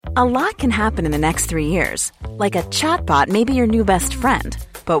A lot can happen in the next 3 years. Like a chatbot may be your new best friend.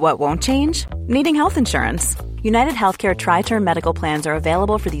 But what won't change? Needing health insurance. United Healthcare Tri-Term Medical Plans are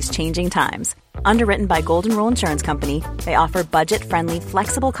available for these changing times. Underwritten by Golden Rule Insurance Company, they offer budget-friendly,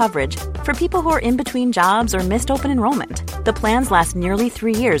 flexible coverage for people who are in between jobs or missed open enrollment. The plans last nearly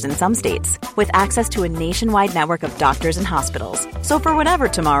 3 years in some states, with access to a nationwide network of doctors and hospitals. So for whatever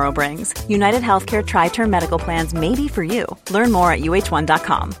tomorrow brings, United Healthcare Tri-Term Medical Plans may be for you. Learn more at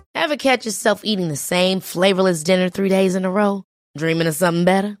uh1.com. Ever catch yourself eating the same flavorless dinner 3 days in a row? Dreaming of something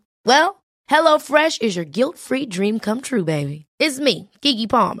better? Well, HelloFresh is your guilt-free dream come true, baby. It's me, Keke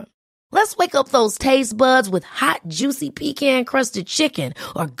Palmer. Let's wake up those taste buds with hot, juicy pecan-crusted chicken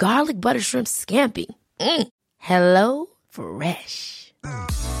or garlic butter shrimp scampi. Hello Fresh.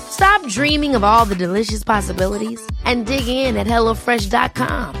 Stop dreaming of all the delicious possibilities and dig in at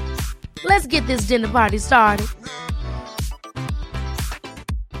HelloFresh.com. Let's get this dinner party started.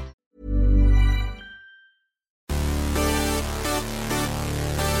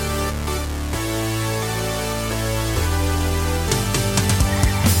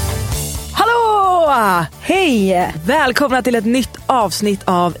 Hej! Välkomna till ett nytt avsnitt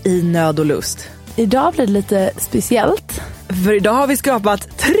av I nöd och lust. Idag blir det lite speciellt. För idag har vi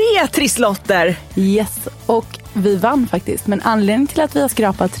skrapat 3 trisslotter. Yes, och vi vann faktiskt. Men anledningen till att vi har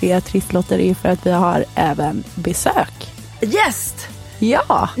skrapat 3 trisslotter är för att vi har även besök. Gäst!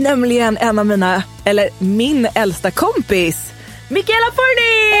 Ja! Nämligen en av min äldsta kompis, Michaela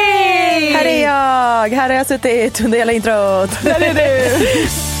Forni! Hey! Här är jag! Här har jag suttit under hela introt. Där är du!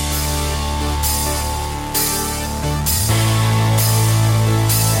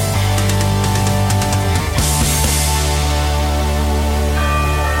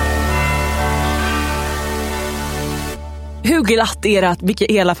 Hur glatt är det att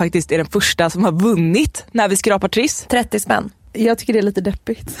Michaela faktiskt är den första som har vunnit när vi skrapar triss? 30 spänn. Jag tycker det är lite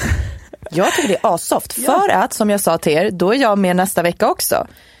deppigt. Jag tycker det är asoft. För att, som jag sa till er, då är jag med nästa vecka också.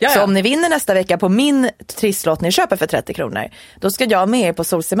 Jaja. Så om ni vinner nästa vecka på min trisslott ni köper för 30 kronor, då ska jag med er på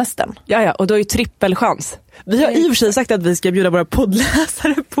solsemestern. Ja, och då är ju trippelchans. Vi har i och för sig sagt att vi ska bjuda våra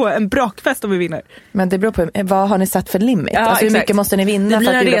poddläsare på en brakfest om vi vinner. Men det beror på, vad har ni satt för limit? Ja, alltså hur exakt. mycket måste ni vinna det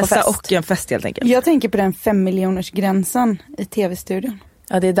för att blir en bjuda på resa fest? och en fest helt enkelt. Jag tänker på den 5 miljoners gränsen i tv-studion.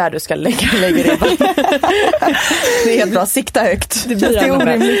 Ja, det är där du ska lägga ribban. Det är helt bra, sikta högt. Det blir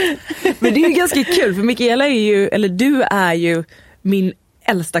orimligt. Men det är ju ganska kul, för Michaela är ju, eller du är ju min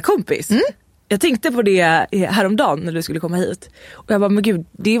äldsta kompis. Jag tänkte på det häromdagen när du skulle komma hit. Och jag bara, men gud,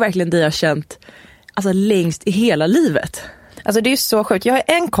 det är verkligen det jag har känt alltså, längst i hela livet. Alltså det är ju så sjukt. Jag har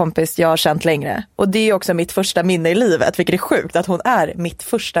en kompis jag har känt längre. Och det är ju också mitt första minne i livet. Vilket är sjukt att hon är mitt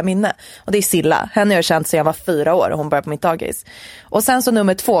första minne. Och det är Silla. Henne har jag känt sedan jag var 4 år och hon började på mitt dagis. Och sen så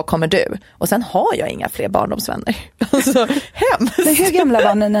nummer 2 kommer du. Och sen har jag inga fler barndomsvänner. Alltså hemskt. Men hur gamla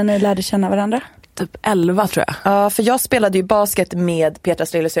var ni när ni lärde känna varandra? Typ 11 tror jag. Ja, för jag spelade ju basket med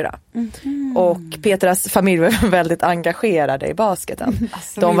Petras lillesyra. Och Petras familj var väldigt engagerade i basketen.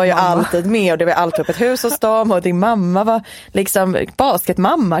 De var ju alltid med och det var alltid upp ett hus hos dem. Och din mamma var liksom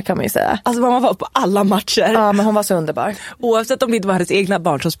basketmamma kan man ju säga. Alltså mamma var på alla matcher. Ja, men hon var så underbar. Oavsett om det inte var hennes egna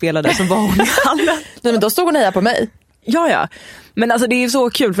barn som spelade så var hon i alla. Nej, men då stod hon heja på mig. Ja. Men alltså det är ju så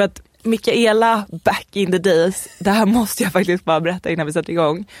kul för att Michaela back in the days, det här måste jag faktiskt bara berätta innan vi sätter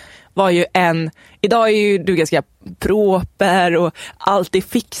igång, var ju idag är ju du ganska proper och alltid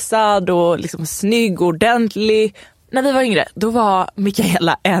fixad och liksom snygg och ordentlig. När vi var yngre, då var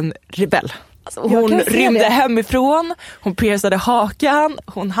Michaela en rebell. Alltså, hon rymde hemifrån, hon piercade hakan,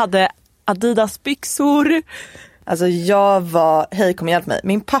 hon hade Adidas byxor. Alltså jag var, hej kom hjälp mig.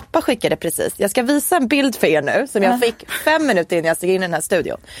 Min pappa skickade precis, jag ska visa en bild för er nu som jag fick 5 minuter innan jag steg in i den här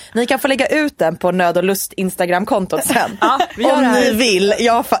studion. Ni kan få lägga ut den på Nöd och Lust Instagram-kontot sen. Om ni vill.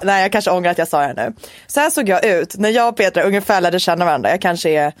 Nej, jag kanske ångrar att jag sa det nu. Så här såg jag ut när jag och Petra ungefär lärde känna varandra. Jag kanske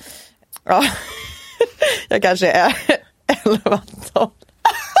är 11-12.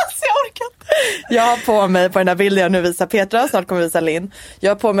 Jag orkar inte. Jag har på mig på den här bilden jag nu visar Petra, snart kommer visa Linn.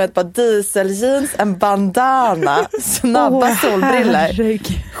 Jag har på mig ett par dieseljeans, en bandana, snabba solbriller,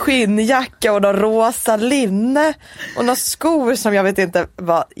 skinnjacka och någon rosa linne och några skor som jag vet inte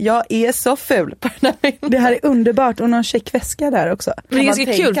vad. Jag är så ful på den här bilden. Det här är underbart och någon checkväska där också. Men det är ganska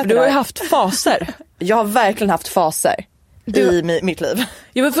kul för du har ju haft faser. Jag har verkligen haft faser i mitt liv.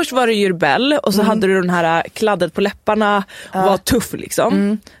 Jo, men först var det ju rebell och så hade du den här kladdet på läpparna och var tuff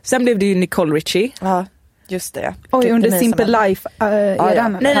liksom. Sen blev det ju Nicole Richie. Ja, just det. Oj, under Simple Life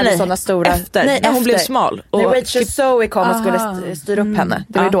eran. Nej. Såna stora när hon blev smal. Och Rachel Zoe kom och skulle styra upp henne.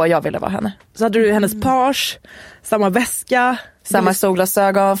 Det var då jag ville vara henne. Så hade du hennes page, samma väska, samma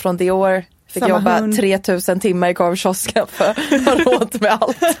solglasögon från Dior. Fick jobba 3000 timmar i korvkiosken för att ha råd med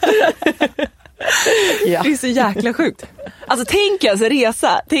allt. Ja. Det är så jäkla sjukt. Alltså tänk alltså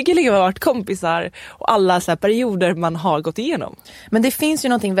resa. Tänk hur länge man har varit kompisar och alla så här perioder man har gått igenom. Men det finns ju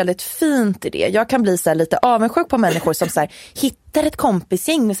någonting väldigt fint i det. Jag kan bli så här lite avundsjuk på människor som så här, hittar ett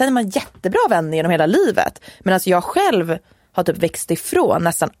kompisgäng och sen är man jättebra vänner genom hela livet. Men alltså jag själv har typ växt ifrån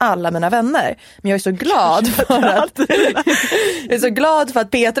nästan alla mina vänner. Men jag är så glad för att jag är så glad för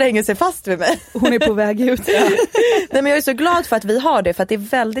att Petra hänger sig fast vid mig. Hon är på väg ut. Ja. Nej, men jag är så glad för att vi har det, för att det är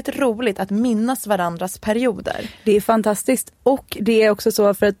väldigt roligt att minnas varandras perioder. Det är fantastiskt, och det är också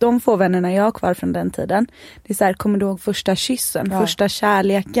så för att de få vännerna jag har kvar från den tiden, det är så här, kommer du ihåg första kyssen, första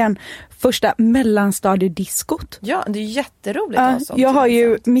kärleken, första mellanstadiediskot? Ja, det är jätteroligt. Jag har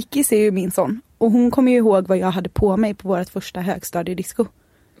ju, Mickis är ju min son. Och hon kommer ju ihåg vad jag hade på mig på vårt första högstadiedisco.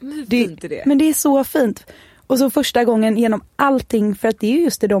 Men det är så fint. Och så första gången genom allting, för att det är ju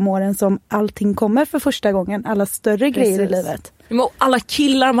just i de åren som allting kommer för första gången. Alla större grejer i livet. Alla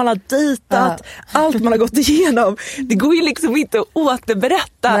killar man har dejtat, allt man har gått igenom. Det går ju liksom inte att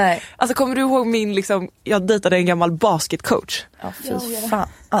återberätta. Nej. Alltså kommer du ihåg jag dejtade en gammal basketcoach. Ja, fy fan.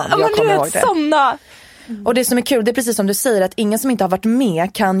 Jag kommer ihåg det. Såna. Och det som är kul, det är precis som du säger, att ingen som inte har varit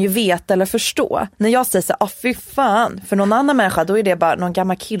med kan ju veta eller förstå. När jag säger så fy fan, för någon annan människa, då är det bara någon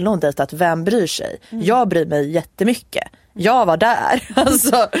gammal kille hon dejtat, vem bryr sig? Jag bryr mig jättemycket. Jag var där.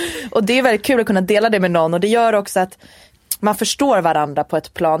 Alltså, och det är väldigt kul att kunna dela det med någon, och det gör också att man förstår varandra på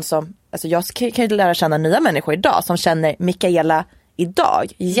ett plan som, alltså jag kan ju lära känna nya människor idag som känner Mikaela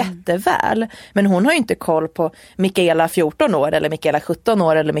idag jätteväl, men hon har ju inte koll på Mikaela 14 år eller Mikaela 17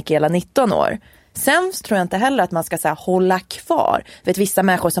 år eller Mikaela 19 år. Sen tror jag inte heller att man ska hålla kvar. Vet, vissa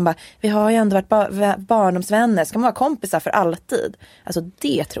människor som bara, vi har ju ändå varit barndomsvänner, ska man vara kompisar för alltid? Alltså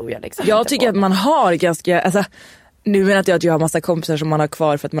det tror jag liksom. Jag tycker att man har ganska, alltså, nu menar inte jag att jag har massa kompisar som man har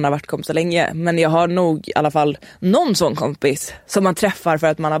kvar för att man har varit kompisar länge, men jag har nog i alla fall någon sån kompis som man träffar för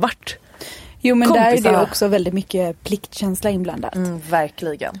att man har varit. Jo, men kompisar. Där är det också väldigt mycket pliktkänsla inblandat.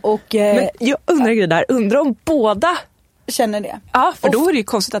 Verkligen. Och, men jag undrar om båda känner det. Ja, för då är det ju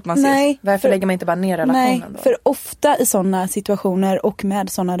konstigt att man ses. Nej, varför lägger man inte bara ner relationen nej, då? För ofta i sådana situationer och med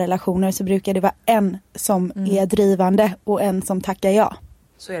sådana relationer så brukar det vara en som är drivande och en som tackar ja.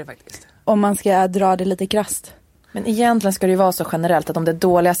 Så är det faktiskt. Om man ska dra det lite krasst. Men egentligen ska det ju vara så generellt att om det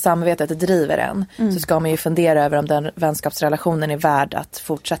dåliga samvetet driver en så ska man ju fundera över om den vänskapsrelationen är värd att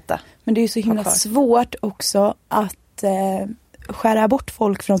fortsätta. Men det är ju så himla svårt också att skära bort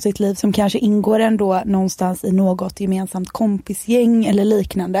folk från sitt liv som kanske ingår ändå någonstans i något gemensamt kompisgäng eller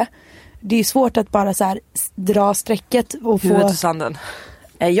liknande. Det är ju svårt att bara så här dra strecket och få... Huvudet i sanden.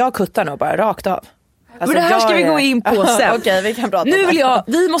 Jag kuttar nog bara rakt av. Alltså, men det här ska vi gå in på sen. Okej, vi kan prata nu vill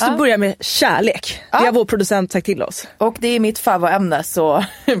vi måste börja med kärlek. Det har vår producent sagt till oss. Och det är mitt favoritämne, så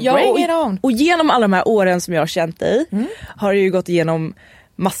bring it on. Och genom alla de här åren som jag har känt dig har du ju gått igenom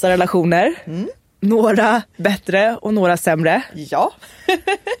massa relationer. Några bättre och några sämre. Ja.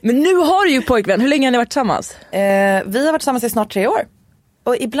 Men nu har du ju pojkvän. Hur länge har ni varit tillsammans? Vi har varit tillsammans i snart 3 år.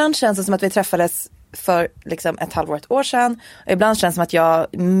 Och ibland känns det som att vi träffades för liksom ett halvår, ett år sedan. Och ibland känns det som att jag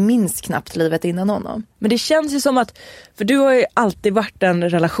minns knappt livet innan honom. Men det känns ju som att, för du har ju alltid varit en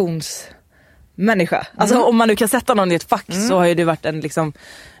relationsmänniska. Alltså om man nu kan sätta någon i ett fack så har ju du varit en liksom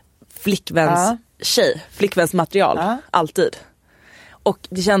flickväns tjej. Flickväns material. Alltid. Och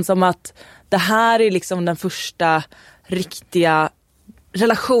det känns som att det här är liksom den första riktiga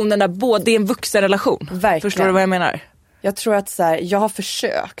relationen där det är en vuxenrelation. Verkligen. Förstår du vad jag menar? Jag tror att jag har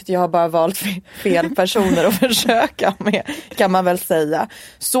försökt. Jag har bara valt fel personer att försöka med, kan man väl säga.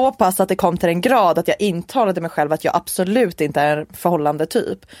 Så pass att det kom till en grad att jag intalade mig själv att jag absolut inte är en förhållande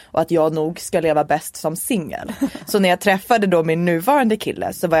typ. Och att jag nog ska leva bäst som singel. Så när jag träffade då min nuvarande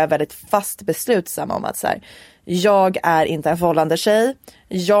kille så var jag väldigt fast beslutsam om att jag är inte en förhållande tjej.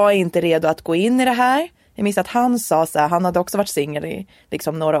 Jag är inte redo att gå in i det här. Jag minns att han sa han hade också varit singel i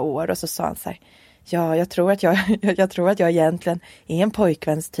liksom några år. Och så sa han ja, jag tror att jag egentligen är en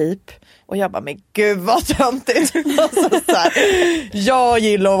pojkväns typ. Och jag bara, men gud vad töntigt. Jag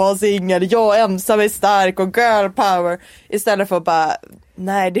gillar att vara singel. Jag ensam är stark och girl power. Istället för att bara,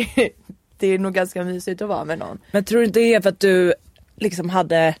 nej det är nog ganska mysigt att vara med någon. Men tror du inte det är för att du liksom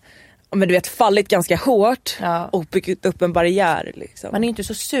hade... Men du vet, fallit ganska hårt och byggt upp en barriär liksom. Man är inte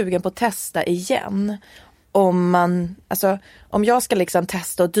så sugen på att testa igen. Om jag ska liksom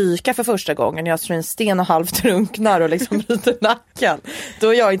testa att dyka för första gången, jag tror en sten och halvt drunknar och liksom bryter nacken, då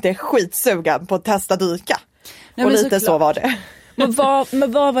är jag inte skitsugen på att testa dyka. Nej, och lite så var det.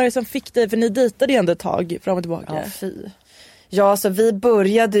 Men vad var det som fick dig, för ni dejtade ju ändå ett tag fram och tillbaka. Ja, fy. Ja, så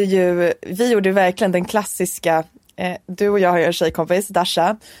vi gjorde verkligen den klassiska Du och jag har ju en tjejkompis,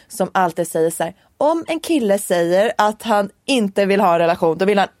 Dasha, som alltid säger så här: om en kille säger att han inte vill ha en relation, då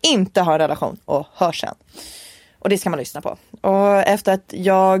vill han inte ha en relation. Och hör sen. Och det ska man lyssna på. Och efter att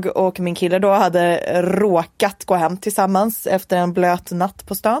jag och min kille då hade råkat gå hem tillsammans efter en blöt natt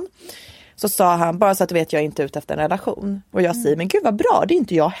på stan, så sa han, bara så att du vet, jag är inte ute efter en relation. Och jag säger, men gud vad bra, det är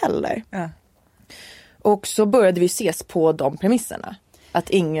inte jag heller. Ja. Och så började vi ses på de premisserna. Att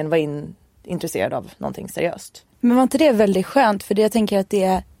ingen var intresserad av någonting seriöst. Men var inte det väldigt skönt? För jag tänker att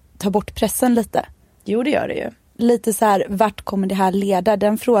det tar bort pressen lite. Jo, det gör det ju. Lite så här, vart kommer det här leda?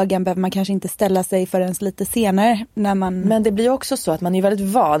 Den frågan behöver man kanske inte ställa sig förrän lite senare. När man... Men det blir också så att man är väldigt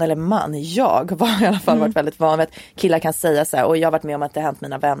van, eller jag var i alla fall varit väldigt van vid att killar kan säga så här, och jag har varit med om att det har hänt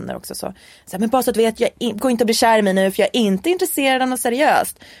mina vänner också så här, men bara så att du vet, jag går inte att bli kär i mig nu för jag är inte intresserad av något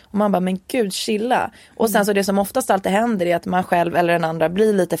seriöst. Och man bara, men gud, chilla. Och sen så det som oftast alltid händer är att man själv eller den andra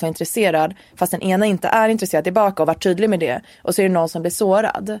blir lite för intresserad, fast den ena inte är intresserad tillbaka och varit tydlig med det. Och så är det någon som blir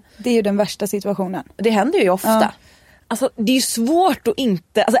sårad. Det är ju den värsta situationen. Det händer ju ofta. Ja. Alltså det är ju svårt att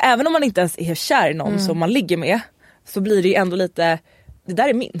inte, alltså även om man inte ens är kär i någon som man ligger med, så blir det ju ändå lite, det där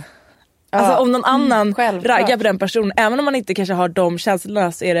är min. Alltså om någon annan raggar på den personen, även om man inte kanske har de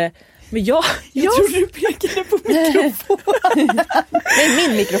känslorna, så är det, men jag tror du pekade på mikrofonen. Nej,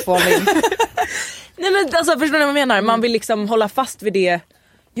 min mikrofon. Nej men alltså, förstår ni vad jag menar? Man vill liksom hålla fast vid det.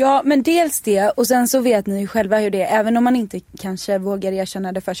 Ja, men dels det, och sen så vet ni själva hur det är, även om man inte kanske vågar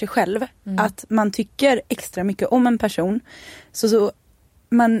erkänna det för sig själv, att man tycker extra mycket om en person, så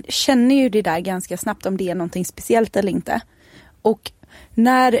man känner ju det där ganska snabbt om det är någonting speciellt eller inte. Och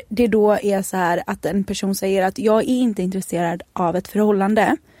när det då är så här att en person säger att jag är inte intresserad av ett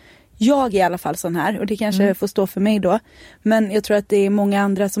förhållande, jag är i alla fall sån här, och det kanske får stå för mig då, men jag tror att det är många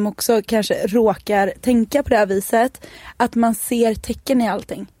andra som också kanske råkar tänka på det här viset, att man ser tecken i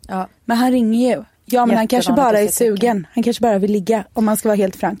allting. Ja. Men han ringer ju. Ja, men han kanske bara är sugen. Han kanske bara vill ligga, om man ska vara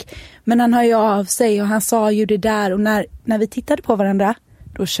helt frank. Men han har ju av sig och han sa ju det där, och när vi tittade på varandra,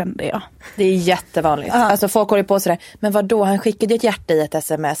 då kände jag. Det är jättevanligt. Alltså folk håller på sådär, men vadå, han skickade ett hjärta i ett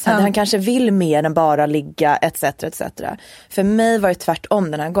sms. Han kanske vill mer än bara ligga, etc. etc. För mig var det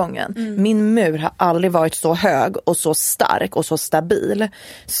tvärtom den här gången. Min mur har aldrig varit så hög och så stark och så stabil.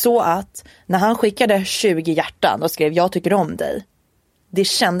 Så att när han skickade 20 hjärtan och skrev jag tycker om dig, det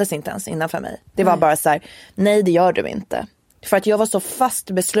kändes inte ens innan för mig. Det var bara så här: nej, det gör du inte. För att jag var så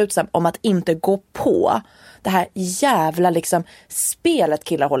fast beslutsam om att inte gå på det här jävla liksom spelet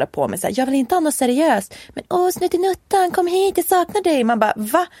killar håller på med. Så här, jag vill inte ha något seriöst. Men snuttinuttan, kom hit, jag saknar dig. Man bara,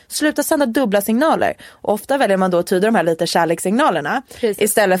 va? Sluta sända dubbla signaler. Och ofta väljer man då att tyda de här lite kärlekssignalerna. Precis.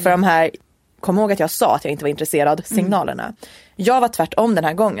 Istället för de här, kom ihåg att jag sa att jag inte var intresserad, signalerna. Jag var tvärtom den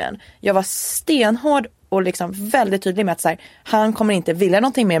här gången. Jag var stenhård och liksom väldigt tydlig med att så här, han kommer inte vilja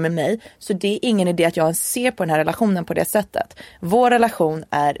någonting mer med mig. Så det är ingen idé att jag ser på den här relationen på det sättet. Vår relation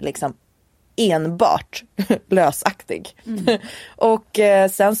är liksom enbart lösaktig. Och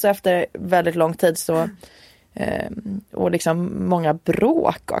sen så efter väldigt lång tid så och liksom många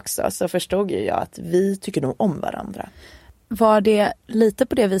bråk också, så förstod jag att vi tycker nog om varandra. Var det lite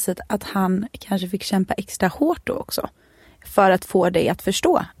på det viset att han kanske fick kämpa extra hårt då också? För att få dig att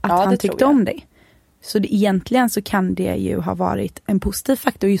förstå att han tyckte om dig? Så egentligen så kan det ju ha varit en positiv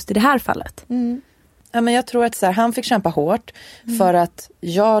faktor just i det här fallet. Ja, men jag tror att så här, han fick kämpa hårt för att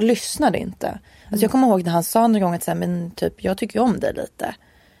jag lyssnade inte. Alltså jag kommer ihåg när han sa någon gång att så här, men typ, jag tycker om dig lite.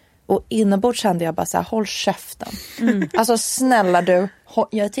 Och inombords kände jag bara så här, håll käften. Alltså snälla du,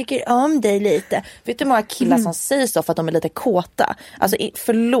 jag tycker om dig lite. Vet du hur många killar som säger så för att de är lite kåta? Alltså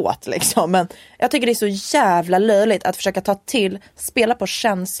förlåt liksom, men jag tycker det är så jävla löjligt att försöka spela på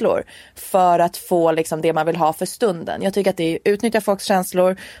känslor för att få liksom det man vill ha för stunden. Jag tycker att det är utnyttja folks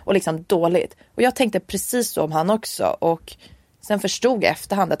känslor och liksom dåligt. Och jag tänkte precis så om han också, och sen förstod jag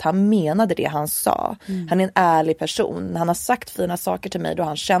efterhand att han menade det han sa. Han är en ärlig person. Han har sagt fina saker till mig, då har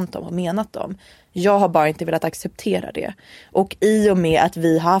han känt dem och menat dem. Jag har bara inte velat acceptera det. Och i och med att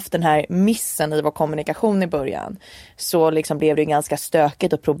vi har haft den här missen i vår kommunikation i början, så liksom blev det ganska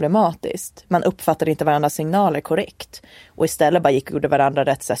stökigt och problematiskt. Man uppfattade inte varandras signaler korrekt. Och istället bara gick och gjorde varandra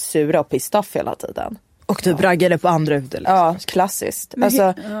rätt så här sura och pissed off hela tiden. Och du braggade på andra ute liksom. Ja, klassiskt.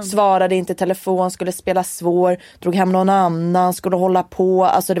 Alltså svarade inte i telefon, skulle spela svår, drog hem någon annan, skulle hålla på,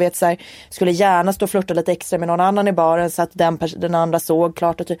 alltså du vet så här, skulle gärna stå och flirta lite extra med någon annan i baren så att den andra såg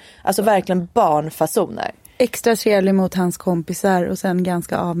klart och alltså verkligen barnfasoner. Extra trevlig mot hans kompisar och sen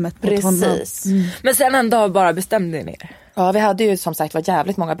ganska avmätt mot honom. Precis. Men sen en dag bara bestämde ni er. Ja, vi hade ju som sagt var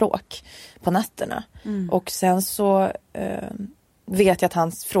jävligt många bråk på nätterna. Och sen så vet jag att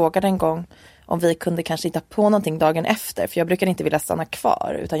han frågade en gång om vi kunde kanske hitta på någonting dagen efter. För jag brukar inte vilja stanna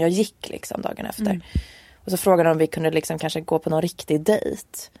kvar, utan jag gick liksom dagen efter. Och så frågade de om vi kunde liksom kanske gå på någon riktig dejt.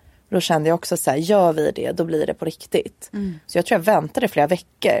 Och då kände jag också så här, gör vi det, då blir det på riktigt. Så jag tror jag väntade flera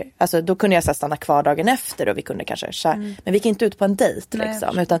veckor. Alltså då kunde jag så här, stanna kvar dagen efter och vi kunde kanske men vi gick inte ut på en dejt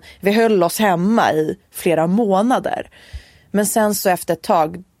liksom. Utan vi höll oss hemma i flera månader. Men sen så efter ett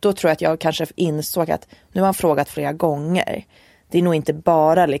tag, då tror jag att jag kanske insåg att nu har han frågat flera gånger. Det är nog inte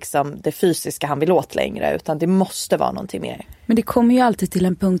bara liksom det fysiska han vill åt längre, utan det måste vara någonting mer. Men det kommer ju alltid till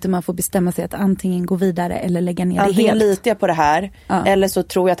en punkt där man får bestämma sig att antingen gå vidare eller lägga ner det helt. Antingen litar jag på det här, eller så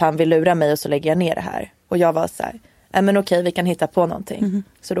tror jag att han vill lura mig och så lägger jag ner det här. Och jag var så här, men okej, vi kan hitta på någonting.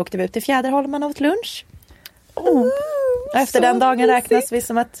 Så då åkte vi ut till Fjäderholmen och åt lunch. Efter den dagen räknas vi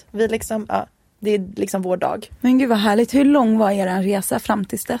som att vi liksom, det är liksom vår dag. Men gud vad härligt. Hur lång var er resa fram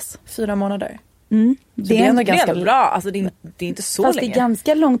tills dess? 4 månader. Det är ändå ganska bra. Alltså det är inte så fast länge. Det är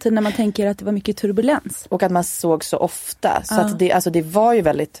ganska lång tid när man tänker att det var mycket turbulens. Och att man såg så ofta. Så att det var ju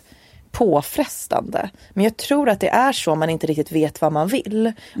väldigt påfrestande. Men jag tror att det är så om man inte riktigt vet vad man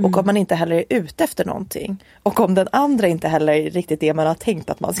vill. Och om man inte heller är ute efter någonting. Och om den andra inte heller är riktigt det man har tänkt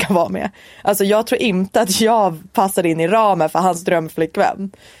att man ska vara med. Alltså jag tror inte att jag passar in i ramen för hans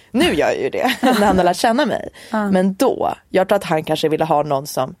drömflickvän. Nu gör jag ju det när han har lärt känna mig. Men då, jag tror att han kanske ville ha någon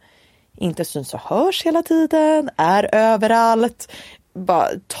som inte syns och hörs hela tiden, är överallt, bara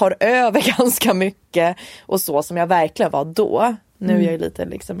tar över ganska mycket och så som jag verkligen var då. Nu är jag lite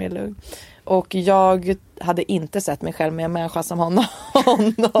liksom mer lugn. Och jag hade inte sett mig själv med en människa som honom.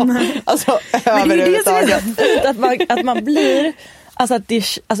 Alltså överhuvudtaget. Att man blir, alltså att det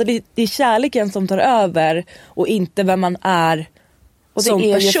är kärleken som tar över och inte vem man är. Och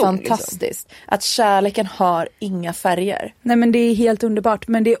det är ju fantastiskt liksom. Att kärleken har inga färger. Nej men det är helt underbart.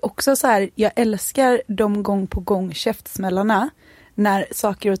 Men det är också så här, jag älskar de gång på gång käftsmällarna. När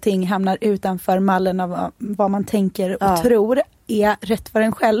saker och ting hamnar utanför mallen av vad man tänker och tror är rätt för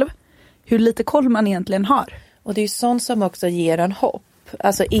en själv. Hur lite koll man egentligen har. Och det är ju sånt som också ger en hopp.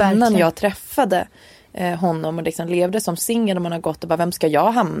 Alltså innan jag träffade honom och liksom levde som singel och man har gått och bara, vem ska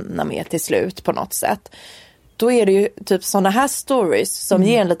jag hamna med till slut på något sätt? Då är det ju typ såna här stories som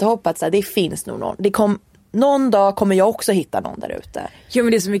ger en lite hopp att så här, det finns nog någon. Någon dag kommer jag också hitta någon där ute. Ja,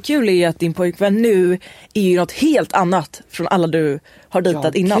 men det som är kul är ju att din pojkvän nu är ju något helt annat från alla du har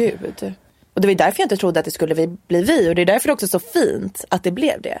dejtat innan. Gud. Och det var därför jag inte trodde att det skulle bli vi. Och det är därför det också är så fint att det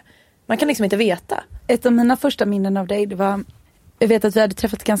blev det. Man kan liksom inte veta. Ett av mina första minnen av dig, det var, jag vet att vi hade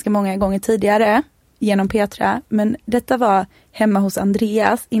träffat ganska många gånger tidigare genom Petra, men detta var hemma hos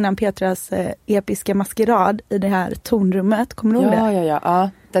Andreas innan Petras episka maskerad i det här tornrummet, kommer du ihåg det? Ja,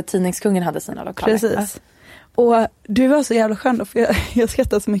 där tidningskungen hade sina lokaler. Precis. Och du var så jävla skön då, för jag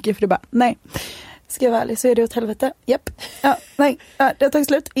skrattade så mycket för det bara, nej, ska jag vara ärlig så är det åt helvete, japp, ja, nej, det har tagit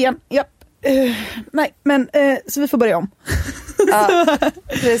slut igen, japp. Nej, men så vi får börja om. Ja,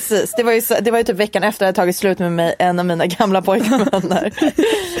 precis. Det var ju typ veckan efter att jag tagit slut med mig, en av mina gamla pojkvänner.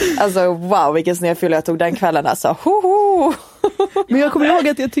 Alltså wow, vilken snedfylla jag tog den kvällen. Alltså, Men jag kommer ihåg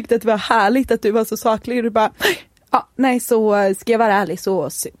att jag tyckte att det var härligt att du var så saklig. Och du bara, nej, så ska jag vara ärlig så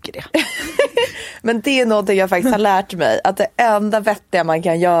suger det. Men det är någonting jag faktiskt har lärt mig. Att det enda vettiga man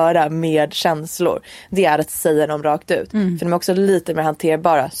kan göra med känslor, det är att säga dem rakt ut. För de är också lite mer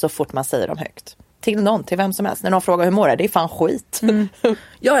hanterbara så fort man säger dem högt. Till någon, till vem som helst. När någon frågar hur mår det är fan skit.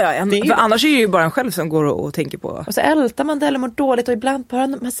 Ja, för annars är det ju bara en själv som går och tänker på. Och så ältar man det eller mår dåligt och ibland bara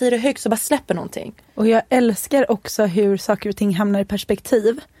man säger det högt så bara släpper någonting. Och jag älskar också hur saker och ting hamnar i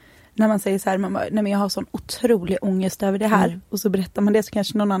perspektiv. När man säger så här, nej men jag har sån otrolig ångest över det här. Och så berättar man det så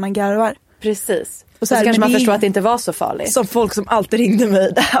kanske någon annan garvar. Precis. Och så kanske man förstår att det inte var så farligt. Som folk som alltid ringde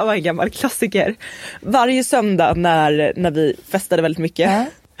mig. Det här var en gammal klassiker. Varje söndag när vi festade väldigt mycket.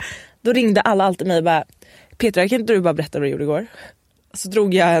 Då ringde alla alltid mig och bara, Petra, kan inte du bara berätta vad du gjorde igår? Så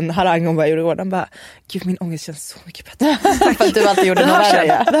drog jag en harang om vad jag gjorde igår. De bara, gud min ångest känns så mycket bättre. Tack för att du alltid gjorde något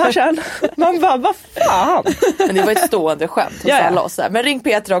värre. Det här sen. Man bara, vad fan? Men det var ett stående skämt hos alla oss. Men ring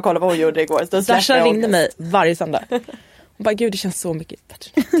Petra och kolla vad hon gjorde igår. Dasha ringde mig varje söndag. Hon bara, gud det känns så mycket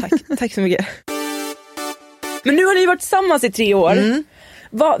bättre. Tack så mycket. Men nu har ni varit tillsammans i 3 år.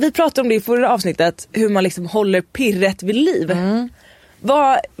 Vi pratade om det i förra avsnittet. Hur man liksom håller pirret vid liv.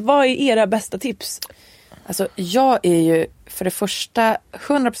 Vad är era bästa tips? Alltså jag är ju för det första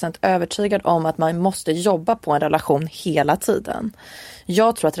 100% övertygad om att man måste jobba på en relation hela tiden.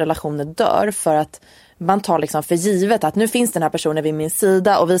 Jag tror att relationer dör för att man tar liksom för givet att nu finns den här personen vid min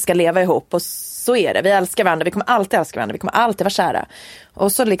sida och vi ska leva ihop och så är det. Vi älskar varandra, vi kommer alltid älska varandra, vi kommer alltid vara kära.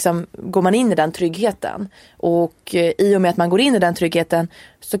 Och så liksom går man in i den tryggheten. Och i och med att man går in i den tryggheten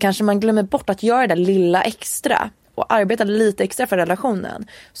så kanske man glömmer bort att göra det lilla extra. Och arbeta lite extra för relationen.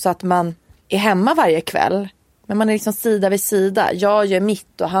 Så att man är hemma varje kväll. Men man är liksom sida vid sida. Jag gör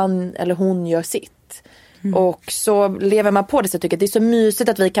mitt och han eller hon gör sitt. Och så lever man på det så tycker jag det är så mysigt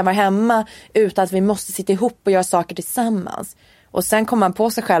att vi kan vara hemma utan att vi måste sitta ihop och göra saker tillsammans. Och sen kommer man på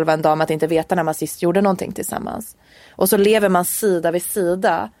sig själv en dag med att inte veta när man sist gjorde någonting tillsammans. Och så lever man sida vid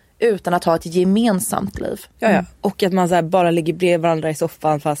sida utan att ha ett gemensamt liv. Ja. Och att man så här bara ligger bredvid varandra i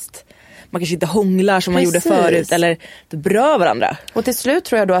soffan fast man kanske inte hånglar som man gjorde förut eller berör varandra. Och till slut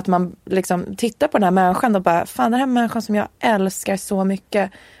tror jag då att man liksom tittar på den här människan och bara, fan den här människan som jag älskar så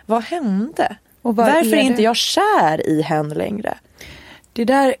mycket, vad hände? Och varför är inte jag kär i henne längre? Det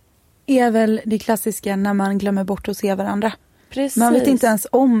där är väl det klassiska när man glömmer bort att se varandra. Precis. Man vet inte ens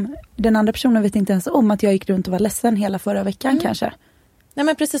om, den andra personen vet inte ens om att jag gick runt och var ledsen hela förra veckan kanske. Nej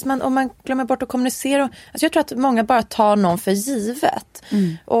men precis, om man glömmer bort att kommunicera. Alltså jag tror att många bara tar någon för givet.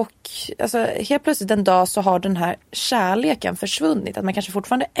 Och alltså, helt plötsligt en dag så har den här kärleken försvunnit. Att man kanske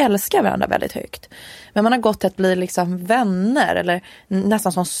fortfarande älskar varandra väldigt högt. Men man har gått till att bli liksom vänner eller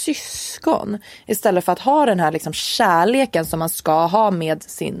nästan som syskon. Istället för att ha den här liksom kärleken som man ska ha med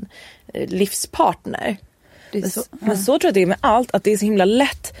sin livspartner. Men så tror jag det är med allt, att det är så himla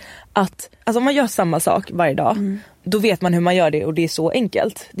lätt att, alltså om man gör samma sak varje dag, då vet man hur man gör det och det är så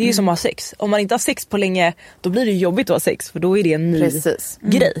enkelt. Det är ju som att ha sex. Om man inte har sex på länge, då blir det jobbigt att ha sex, för då är det en ny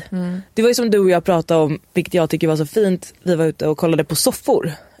grej. Det var ju som du och jag pratade om, vilket jag tycker var så fint. Vi var ute och kollade på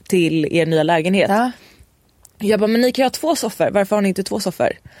soffor till er nya lägenhet. Ja. Jag bara, men ni kan ju ha 2 soffor. Varför har ni inte 2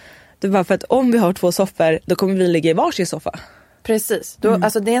 soffor? Det var för att om vi har 2 soffor, då kommer vi ligga i varsin soffa. Precis,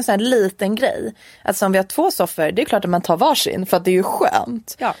 alltså det är en sån här liten grej. Alltså om vi har 2 soffor, det är klart att man tar varsin för att det är ju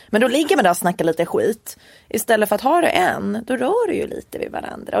skönt. Ja. Men då ligger man där och snackar lite skit. Istället för att ha det en, då rör du ju lite vid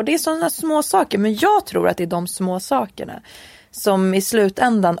varandra. Och det är sådana små saker, men jag tror att det är de små sakerna som i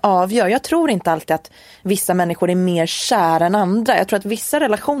slutändan avgör. Jag tror inte alltid att vissa människor är mer kära än andra. Jag tror att vissa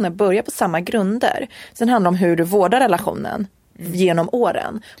relationer börjar på samma grunder. Sen handlar det om hur du vårdar relationen genom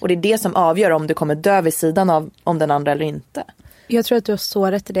åren. Och det är det som avgör om du kommer dö vid sidan av om den andra eller inte. Jag tror att du har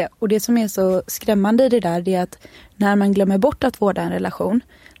så rätt i det. Och det som är så skrämmande i det där, det är att när man glömmer bort att vårda en relation,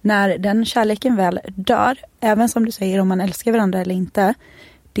 när den kärleken väl dör, även som du säger om man älskar varandra eller inte,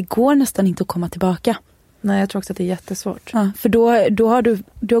 det går nästan inte att komma tillbaka. Nej, jag tror också att det är jättesvårt. Ja, för då har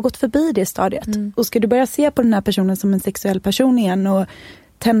du har gått förbi det stadiet. Och ska du börja se på den här personen som en sexuell person igen och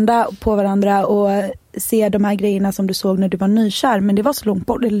tända på varandra och se de här grejerna som du såg när du var nykär, men det var så långt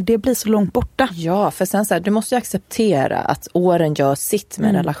bort, eller det blir så långt borta. Ja, för sen så här, du måste ju acceptera att åren gör sitt med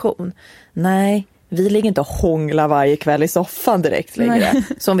en relation. Nej, vi ligger inte och hånglar varje kväll i soffan direkt längre.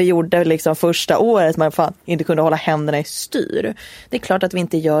 Som vi gjorde liksom första året, man fan inte kunde hålla händerna i styr. Det är klart att vi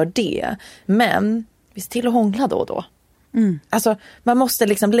inte gör det, men vi ser till att hångla då och då. Alltså man måste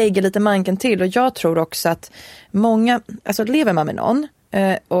liksom lägga lite manken till, och jag tror också att många, alltså lever man med någon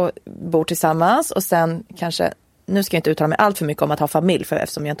och bor tillsammans och sen kanske, nu ska jag inte uttala mig allt för mycket om att ha familj för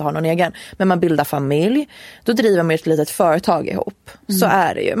eftersom jag inte har någon egen, men man bildar familj, då driver man ett litet företag ihop. Så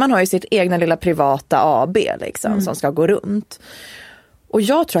är det ju, man har ju sitt egna lilla privata AB liksom, som ska gå runt. Och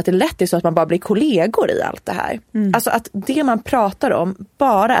jag tror att det lätt är så att man bara blir kollegor i allt det här. Alltså att det man pratar om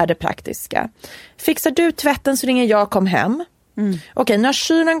bara är det praktiska. Fixar du tvätten så ringer jag, kom hem. Okej, när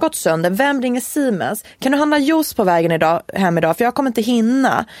kylen gått sönder, vem ringer Siemens? Kan du handla juice på vägen hem idag? För jag kommer inte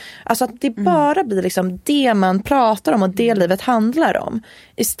hinna. Alltså att det bara blir liksom det man pratar om och det livet handlar om.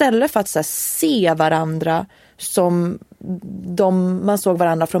 Istället för att så här, se varandra som man såg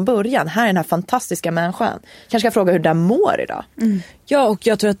varandra från början. Här är den här fantastiska människan. Kanske ska jag fråga hur den mår idag. Ja, och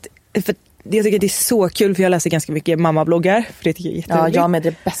jag tror att jag tycker att det är så kul, för jag läser ganska mycket mammabloggar, för det tycker jag är jätteroligt. Ja, jag med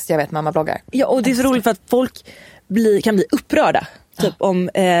det bästa jag vet, mammabloggar. Ja, och det är så roligt för att folk kan bli upprörda. Typ om,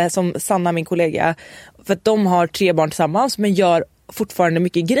 som Sanna, min kollega, för att de har 3 barn tillsammans men gör fortfarande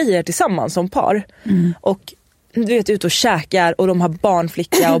mycket grejer tillsammans som par. Och du vet, ut och käkar och de har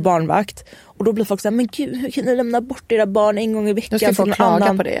barnflicka och barnvakt. Och då blir folk så här, men gud, hur kan ni lämna bort era barn en gång i veckan? Då ska folk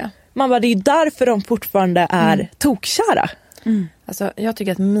klaga på det. Man bara, det är ju därför de fortfarande är tokkära. Alltså, jag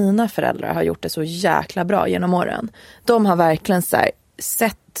tycker att mina föräldrar har gjort det så jäkla bra genom åren. De har verkligen så här,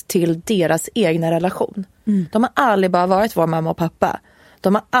 sett till deras egna relation. De har aldrig bara varit vår mamma och pappa.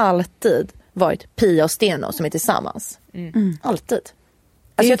 De har alltid varit Pia och Steno som är tillsammans. Alltid.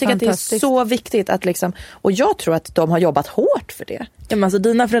 Alltså jag tycker att det är så viktigt att liksom, och jag tror att de har jobbat hårt för det. Ja, men alltså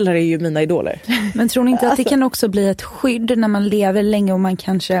dina föräldrar är ju mina idoler. Men tror ni inte att det kan också bli ett skydd när man lever länge och man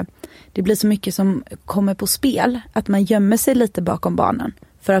kanske, det blir så mycket som kommer på spel, att man gömmer sig lite bakom barnen?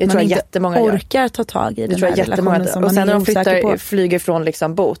 För att man inte orkar ta tag i den här relationen som man och sen när de flyttar, flyger från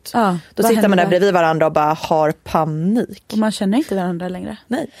liksom båt, då sitter man där bredvid varandra och bara har panik. Och man känner inte varandra längre.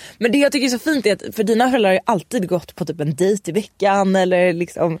 Nej. Men det jag tycker är så fint är att för dina föräldrar har ju alltid gått på typ en dejt i veckan eller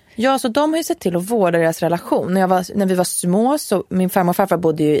liksom. Ja, så de har ju sett till att vårda deras relation. När vi var små, så min farmor och farfar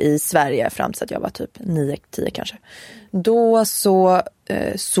bodde ju i Sverige fram till att jag var typ 9-10 kanske. Då så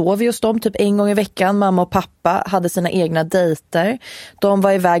sov vi hos dem typ en gång i veckan. Mamma och pappa hade sina egna dejter. De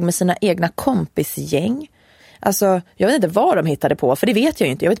var iväg med sina egna kompisgäng. Alltså, jag vet inte vad de hittade på, för det vet jag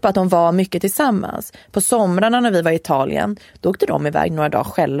inte. Jag vet bara att de var mycket tillsammans. På somrarna när vi var i Italien, då åkte de iväg några dagar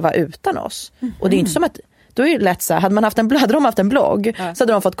själva utan oss. Mm. Och det är inte som att, då är det lätt så här, hade de haft en blogg så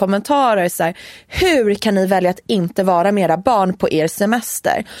hade de fått kommentarer så här: hur kan ni välja att inte vara med era barn på er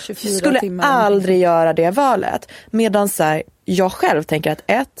semester? Skulle aldrig göra det valet. Medan så här, jag själv tänker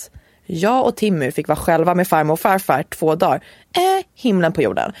att jag och Timmy fick vara själva med farmor och farfar 2 dagar. Himlen på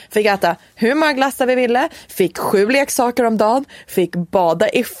jorden. Fick äta hur många glassar vi ville. Fick 7 leksaker om dagen. Fick bada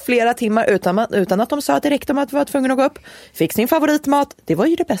i flera timmar utan att de sa att det räckte om att vi var tvungna att gå upp. Fick sin favoritmat. Det var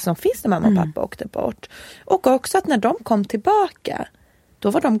ju det bästa som finns när mamma och pappa åkte bort. Och också att när de kom tillbaka, då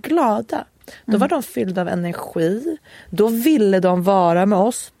var de glada. Då var de fyllda av energi. Då ville de vara med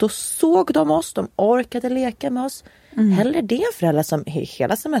oss. Då såg de oss. De orkade leka med oss. Hellre det än föräldrar som är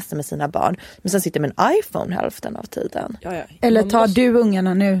hela semester med sina barn, men sen sitter med en iPhone hälften av tiden. Eller tar du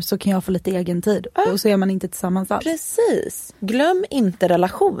ungarna nu så kan jag få lite egen tid. Och så är man inte tillsammans alls. Precis. Glöm inte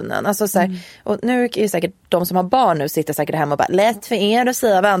relationen. Alltså, så här, och nu är säkert de som har barn nu sitter säkert hemma och bara, lätt för er att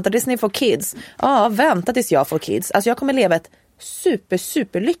säga vänta tills ni får kids. Ja, vänta tills jag får kids. Alltså jag kommer leva ett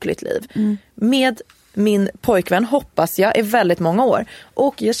super lyckligt liv. Med min pojkvän, hoppas jag, i väldigt många år.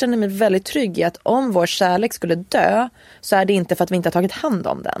 Och jag känner mig väldigt trygg i att om vår kärlek skulle dö, så är det inte för att vi inte har tagit hand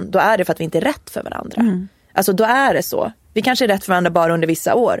om den. Då är det för att vi inte är rätt för varandra. Alltså då är det så. Vi kanske är rätt för varandra bara under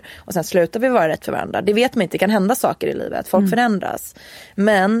vissa år. Och sen slutar vi vara rätt för varandra. Det vet man inte, det kan hända saker i livet. Folk förändras.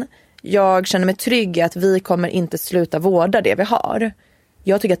 Men jag känner mig trygg i att vi kommer inte sluta vårda det vi har.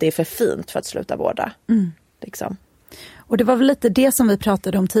 Jag tycker att det är för fint för att sluta vårda. Liksom. Och det var väl lite det som vi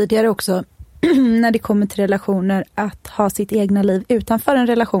pratade om tidigare också. När det kommer till relationer, att ha sitt egna liv utanför en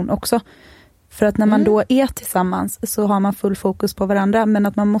relation också. För att när man då är tillsammans så har man full fokus på varandra. Men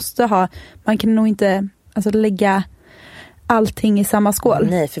att man kan nog inte lägga allting i samma skål.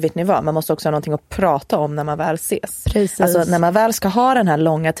 Nej, för vet ni vad? Man måste också ha någonting att prata om när man väl ses. Precis. Alltså när man väl ska ha den här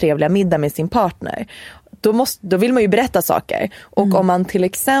långa trevliga middagen med sin partner, då vill man ju berätta saker. Och om man till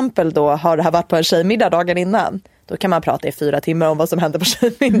exempel då har varit på en tjejmiddag dagen innan, då kan man prata i 4 timmar om vad som hände på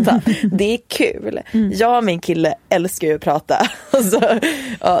tjejmiddag. Det är kul. Jag och min kille älskar ju att prata. Alltså,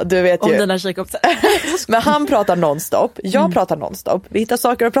 ja, du vet om ju. dina tjejkompisar. Men han pratar nonstop. Jag pratar nonstop. Vi hittar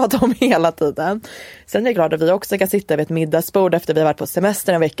saker att prata om hela tiden. Sen är det klart att vi också kan sitta vid ett middagsbord efter vi har varit på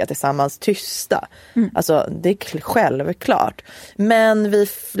semester en vecka tillsammans tysta. Alltså det är självklart. Men vi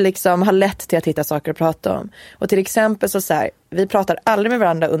liksom har lätt till att hitta saker att prata om. Och till exempel så här, vi pratar aldrig med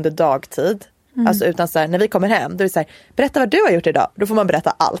varandra under dagtid. Alltså utan så här, när vi kommer hem, då är det så här, berätta vad du har gjort idag. Då får man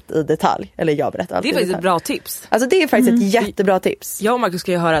berätta allt i detalj. Eller jag berättar allt. Det är faktiskt ett bra tips. Alltså det är faktiskt ett jättebra tips. Jag och Marcus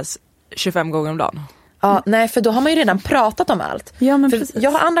ska ju höras 25 gånger om dagen. Ja, nej, för då har man ju redan pratat om allt. Ja, men för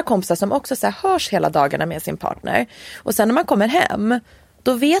jag har andra kompisar som också så här, hörs hela dagarna med sin partner. Och sen när man kommer hem,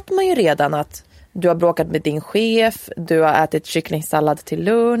 då vet man ju redan att du har bråkat med din chef, du har ätit kycklingsallad till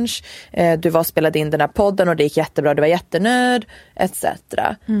lunch, du var och spelade in den här podden och det gick jättebra, du var jättenöjd, etc.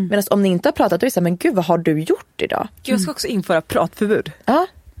 Medan om ni inte har pratat, då är det så här, men gud, vad har du gjort idag? Gud, jag ska också införa pratförbud. Ja.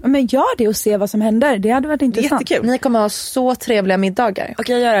 Men gör det och se vad som händer. Det hade varit intressant. Jättekul. Ni kommer ha så trevliga middagar.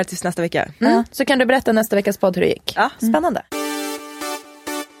 Okej, jag gör det här tills nästa vecka. Så kan du berätta nästa veckas podd hur det gick. Ja. Spännande.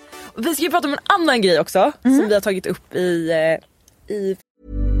 Vi ska ju prata om en annan grej också som vi har tagit upp i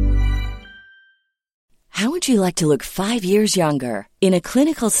How would you like to look 5 years younger? In a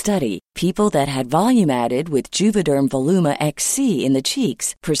clinical study, people that had volume added with Juvederm Voluma XC in the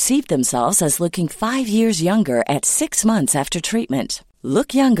cheeks perceived themselves as looking 5 years younger at 6 months after treatment.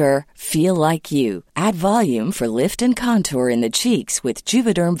 Look younger, feel like you. Add volume for lift and contour in the cheeks with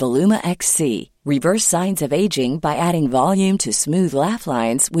Juvederm Voluma XC. Reverse signs of aging by adding volume to smooth laugh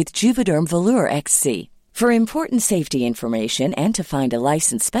lines with Juvederm Volure XC. For important safety information and to find a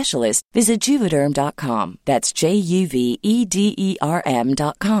licensed specialist, visit Juvederm.com. That's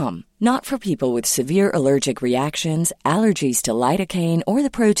JUVEDERM.com. Not for people with severe allergic reactions, allergies to lidocaine, or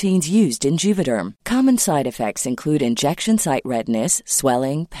the proteins used in Juvederm. Common side effects include injection site redness,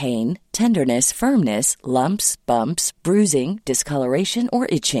 swelling, pain, tenderness, firmness, lumps, bumps, bruising, discoloration, or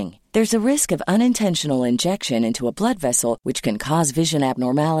itching. There's a risk of unintentional injection into a blood vessel, which can cause vision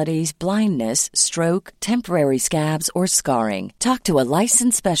abnormalities, blindness, stroke, temporary scabs, or scarring. Talk to a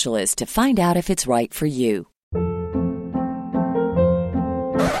licensed specialist to find out if it's right for you.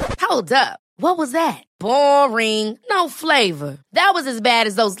 Hold up. What was that? Boring. No flavor. That was as bad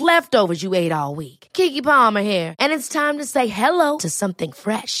as those leftovers you ate all week. Keke Palmer here, and it's time to say hello to something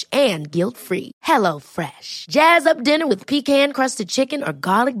fresh and guilt-free. Hello Fresh. Jazz up dinner with pecan-crusted chicken or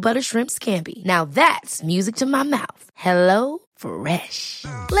garlic butter shrimp scampi. Now that's music to my mouth. Hello Fresh.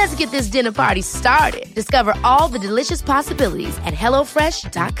 Let's get this dinner party started. Discover all the delicious possibilities at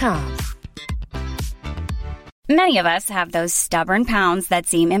hellofresh.com. Many of us have those stubborn pounds that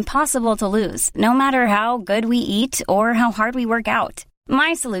seem impossible to lose, no matter how good we eat or how hard we work out.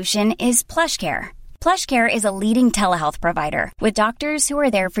 My solution is PlushCare. PlushCare is a leading telehealth provider with doctors who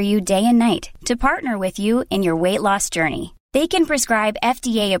are there for you day and night to partner with you in your weight loss journey. They can prescribe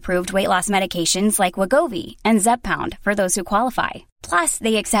FDA-approved weight loss medications like Wegovy and Zepbound for those who qualify. Plus,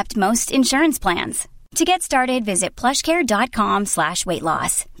 they accept most insurance plans. To get started, visit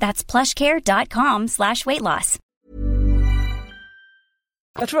plushcare.com/weightloss. That's plushcare.com/weightloss.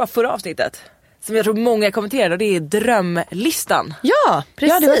 Jag tror det var förra avsnittet som jag tror många kommenterade, och det är drömlistan. Ja,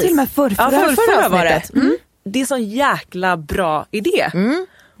 precis. Ja, det var till och med förra var det. Det är en sån jäkla bra idé.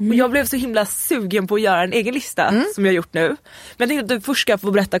 Och jag blev så himla sugen på att göra en egen lista som jag gjort nu. Men det är du först ska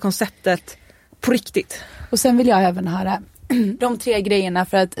få berätta konceptet på riktigt. Och sen vill jag även höra de 3 grejerna,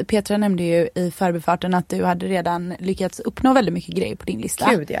 för att Petra nämnde ju i förbifarten att du hade redan lyckats uppnå väldigt mycket grejer på din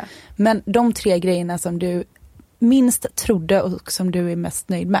lista. Gud, ja. Men de 3 grejerna som du minst trodde och som du är mest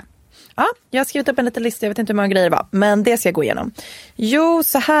nöjd med. Ja, jag har skrivit upp en liten lista, jag vet inte hur många grejer det var, men det ska jag gå igenom. Jo,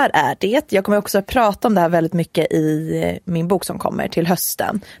 så här är det. Jag kommer också prata om det här väldigt mycket i min bok som kommer till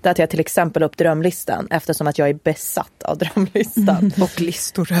hösten. Där tar jag till exempel upp drömlistan, eftersom att jag är besatt av drömlistan. Och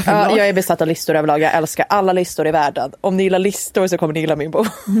listor överlag. Ja, jag är besatt av listor överlag. Jag älskar alla listor i världen. Om ni gillar listor så kommer ni gilla min bok.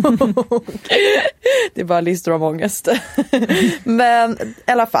 Det är bara listor om ångest. Men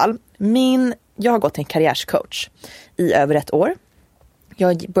i alla fall, jag har gått till en karriärscoach i över 1 år.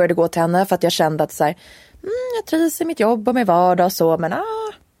 Jag började gå till henne för att jag kände att jag trivs i mitt jobb och min vardag och så, men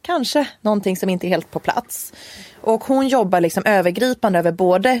kanske någonting som inte är helt på plats. Och hon jobbar liksom övergripande över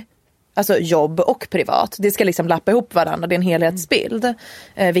både jobb och privat. Det ska liksom lappa ihop varandra, det är en helhetsbild,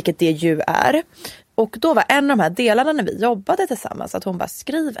 vilket det ju är. Och då var en av de här delarna när vi jobbade tillsammans att hon bara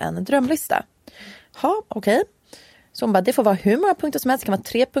skriv en drömlista. Ja, okej. Så hon bara, det får vara hur många punkter som helst. Det kan vara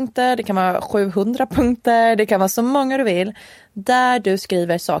 3 punkter, det kan vara 700 punkter, det kan vara så många du vill. Där du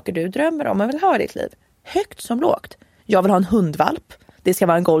skriver saker du drömmer om och vill ha i ditt liv. Högt som lågt. Jag vill ha en hundvalp. Det ska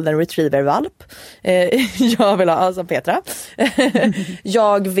vara en golden retriever-valp. Jag vill ha, Petra.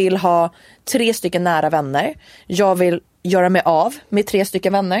 Jag vill ha 3 stycken nära vänner. Jag vill göra mig av med 3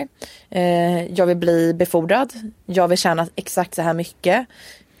 stycken vänner. Jag vill bli befordrad. Jag vill tjäna exakt så här mycket.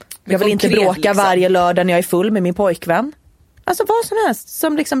 Jag vill inte bråka varje lördag när jag är full med min pojkvän. Alltså vad som helst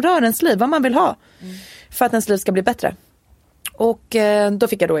som liksom rör ens liv, vad man vill ha. För att ens liv ska bli bättre. Och då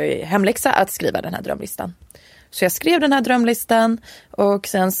fick jag då i hemläxa att skriva den här drömlistan. Så jag skrev den här drömlistan och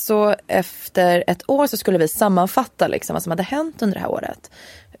sen så efter 1 år så skulle vi sammanfatta liksom vad som hade hänt under det här året.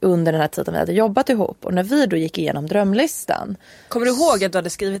 Under den här tiden vi hade jobbat ihop. Och när vi då gick igenom drömlistan. Kommer du ihåg att du hade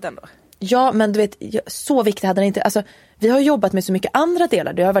skrivit den då? Ja, men du vet, så viktigt hade det inte. Alltså, vi har jobbat med så mycket andra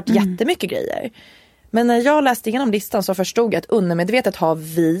delar. Det har varit jättemycket grejer. Men när jag läste igenom listan så förstod jag att undermedvetet har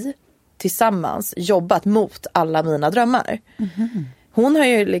vi tillsammans jobbat mot alla mina drömmar. Hon har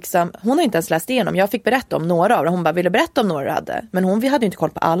ju liksom, hon har inte ens läst igenom. Jag fick berätta om några av dem. Hon bara ville berätta om några du hade. Men vi hade ju inte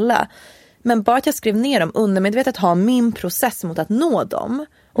koll på alla. Men bara att jag skrev ner dem undermedvetet har min process mot att nå dem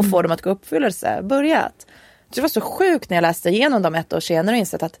och få dem att gå uppfyllelse börjat. Så det var så sjukt när jag läste igenom dem 1 år senare och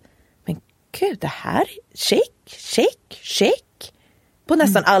insett att gud, det här check på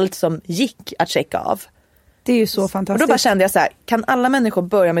nästan allt som gick att checka av. Det är ju så fantastiskt. Och då bara kände jag så här, kan alla människor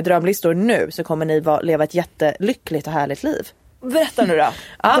börja med drömlistor nu så kommer ni leva ett jättelyckligt och härligt liv. Berätta nu då.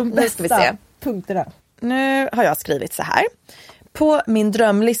 Ja, nu ska vi se. Punkterna. Nu har jag skrivit så här. På min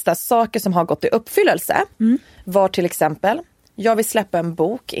drömlista, saker som har gått i uppfyllelse var till exempel, jag vill släppa en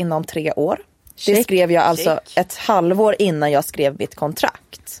bok inom 3 år. Det skrev jag alltså ett halvår innan jag skrev mitt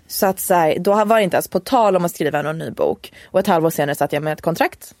kontrakt. Så att så här, då var det inte ens på tal om att skriva någon ny bok. Och ett halvår senare satt jag med ett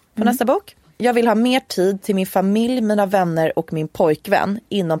kontrakt på nästa bok. Jag vill ha mer tid till min familj, mina vänner och min pojkvän.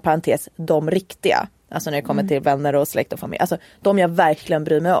 Inom parentes, de riktiga. Alltså när det kommer till vänner och släkt och familj. Alltså de jag verkligen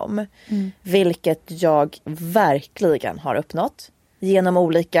bryr mig om. Vilket jag verkligen har uppnått. Genom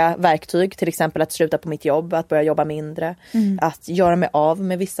olika verktyg. Till exempel att sluta på mitt jobb, att börja jobba mindre. Att göra mig av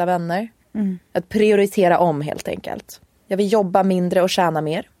med vissa vänner. Att prioritera om helt enkelt. Jag vill jobba mindre och tjäna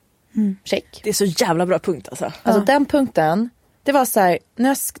mer. Check. Det är så jävla bra punkt alltså. Alltså den punkten, det var så här,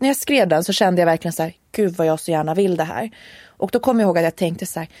 när jag skrev den så kände jag verkligen så här, gud vad jag så gärna vill det här. Och då kom jag ihåg att jag tänkte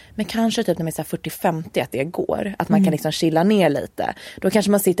så här, men kanske typ när man är 40-50 att det går. Att man kan liksom chilla ner lite. Då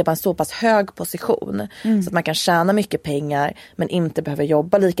kanske man sitter på en så pass hög position. Så att man kan tjäna mycket pengar men inte behöver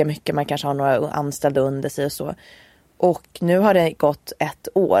jobba lika mycket. Man kanske har några anställda under sig och så. Och nu har det gått 1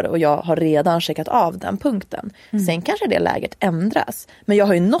 år och jag har redan checkat av den punkten. Sen kanske det läget ändras. Men jag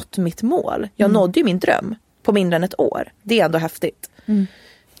har ju nått mitt mål. Jag nådde ju min dröm på mindre än 1 år. Det är ändå häftigt.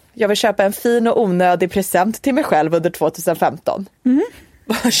 Jag vill köpa en fin och onödig present till mig själv under 2015.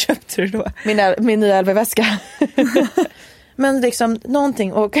 Vad köpte du då? Min nya LV-väska. Men liksom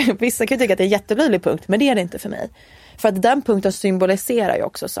någonting, och vissa kan tycka att det är en jättelöjlig punkt, men det är det inte för mig. För att den punkten symboliserar ju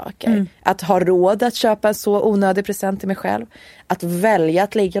också saker. Att ha råd att köpa en så onödig present till mig själv. Att välja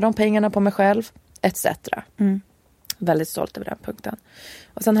att lägga de pengarna på mig själv. Etc. Väldigt stolt över den punkten.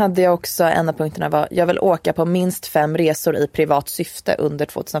 Och sen hade jag också, en av punkterna var, jag vill åka på minst 5 resor i privat syfte under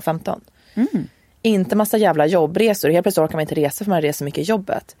 2015. Inte massa jävla jobbresor. Helt plötsligt orkar man inte resa för man reser mycket i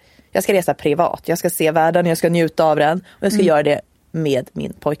jobbet. Jag ska resa privat. Jag ska se världen, jag ska njuta av den. Och jag ska göra det med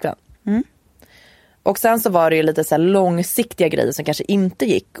min pojkvän. Och sen så var det ju lite så här långsiktiga grejer som kanske inte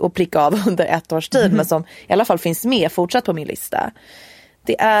gick att pricka av under 1 års tid. Men som i alla fall finns med fortsatt på min lista.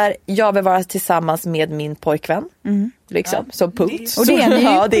 Det är, jag vill vara tillsammans med min pojkvän. Liksom, som punkt. Och det är ni ju.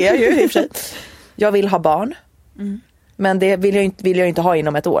 Ja, det är ju i och för sig. Jag vill ha barn. Men det vill jag inte ha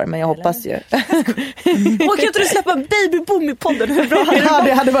inom 1 år. Men jag hoppas ju. Och kan inte du släppa babyboom i podden? Hur bra Ja,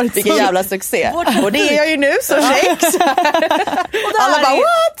 det hade varit vilken jävla succé. Och det är jag ju nu, så check. Alla bara,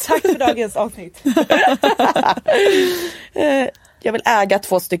 what? Tack för dagens avsnitt. Jag vill äga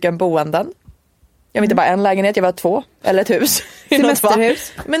 2 stycken boenden. Jag vill inte bara en lägenhet, jag vill ha 2. Eller ett hus.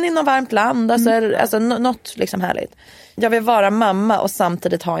 Semesterhus. Men i något varmt land. Alltså något liksom härligt. Jag vill vara mamma och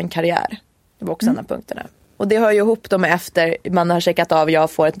samtidigt ha en karriär. Det var också en av punkterna. Och det hör ju ihop då med efter man har checkat av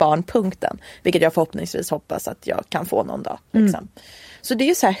jag får ett barn punkten. Vilket jag förhoppningsvis hoppas att jag kan få någon dag. Liksom. Så det är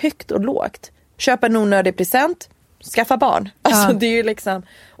ju så här högt och lågt. Köpa en onödig present, skaffa barn. Alltså det är ju liksom,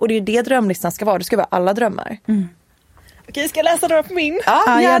 och det är ju det drömlistan ska vara. Det ska vara alla drömmar. Okej, ska jag läsa några på min?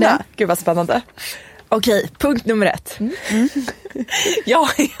 Ja, gärna. Gud vad spännande. Okej, punkt nummer 1. Ja,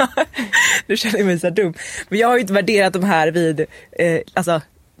 nu känner jag mig så dum. Men jag har ju inte värderat de här vid alltså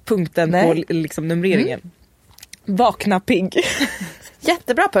punkten på liksom numreringen. Vakna pigg.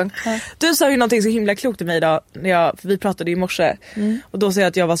 Jättebra punkt. Du sa ju någonting så himla klokt till mig idag för vi pratade i morse. Och då sa jag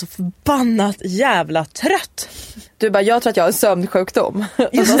att jag var så förbannat jävla trött. Du bara, jag tror att jag har en sömnsjukdom.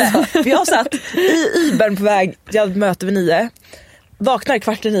 Just det, vi har satt i Ubern på väg, jag möter vid 9. Vaknar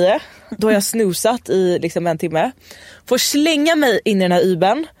 8:15. Då har jag snusat i liksom 1 timme. Får slänga mig in i den här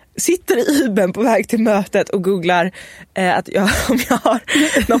Ubern. Sitter i Ubern på väg till mötet och googlar om jag har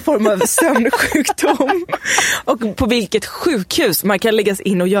någon form av sömnsjukdom. Och på vilket sjukhus man kan läggas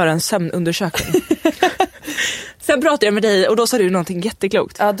in och göra en sömnundersökning. Sen pratade jag med dig och då sa du någonting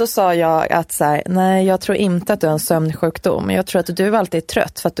jätteklokt. Ja, då sa jag att så här, nej, jag tror inte att du har en sömnsjukdom. Jag tror att du alltid är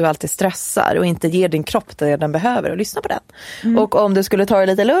trött för att du alltid stressar och inte ger din kropp det den behöver, och lyssna på den. Och om du skulle ta det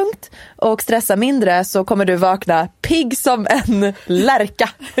lite lugnt och stressa mindre så kommer du vakna pigg som en lärka.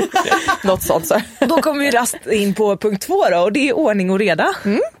 Något sånt så. Och då kommer vi rast in på punkt 2 då, och det är ordning och reda.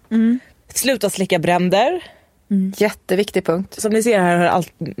 Sluta släcka bränder. Jätteviktig punkt. Som ni ser här har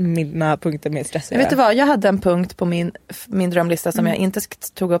allt mina punkter med stress. Vet du vad, jag hade en punkt på min drömlista som jag inte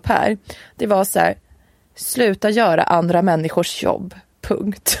tog upp här. Det var så här, sluta göra andra människors jobb.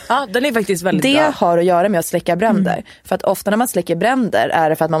 Punkt. Ja, den är faktiskt väldigt bra. Det har att göra med att släcka bränder. För att ofta när man släcker bränder är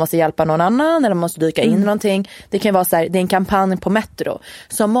det för att man måste hjälpa någon annan eller man måste dyka in i någonting. Det kan vara så här, det är en kampanj på Metro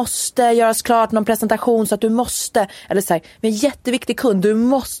som måste göras klart, någon presentation så att du måste, eller så här, med en jätteviktig kund, du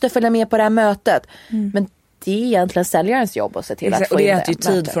måste följa med på det här mötet. Men det är egentligen säljarens jobb att se till att få in det. Och det är ju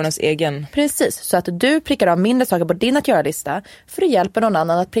tid mötet från ens egen. Precis, så att du prickar av mindre saker på din att göra-lista för att hjälpa någon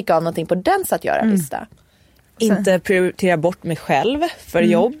annan att pricka av någonting på dens att göra-lista. Inte prioritera bort mig själv för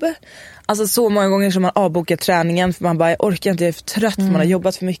jobb. Alltså så många gånger som man avbokar träningen för man bara, jag orkar inte, jag är för trött för man har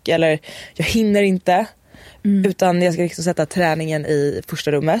jobbat för mycket eller jag hinner inte. Utan jag ska liksom sätta träningen i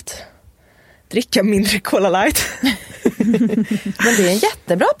första rummet. Dricka mindre Cola Light. Men det är en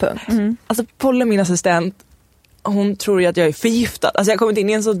jättebra punkt. Alltså Polle, min assistent, hon tror ju att jag är förgiftad. Alltså jag har kommit in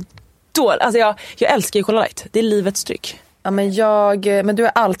i en så dålig, alltså jag älskar ju Cola Light. Det är livets dryck. Ja, men du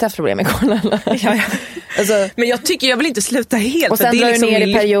har alltid haft problem med Cola Light. Ja. Alltså, men jag vill inte sluta helt. Och sen det är drar liksom du ner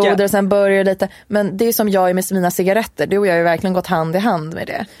i perioder lycka. och sen börjar lite. Men det är som jag är med mina cigaretter. Du och jag har ju verkligen gått hand i hand med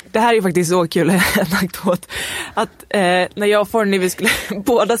det. Det här är faktiskt så kul en anekdot. Att när jag och Forni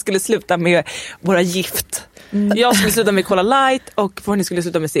båda skulle sluta med våra gift. Jag skulle sluta med Cola Light och Fanny skulle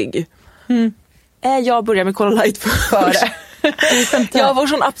sluta med cigg. Jag börjar med Cola Light före. Jag var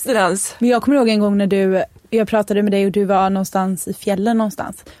sån abstinens. Men jag kommer ihåg en gång när jag pratade med dig och du var någonstans i fjällen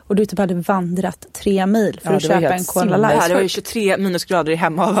någonstans. Och du typ hade vandrat 3 mil för att köpa en Cola Light. Det var ju 23 minusgrader i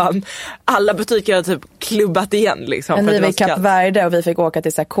Hemavan. Alla butiker hade typ klubbat igen liksom. Men ni var i Kap Verde och vi fick åka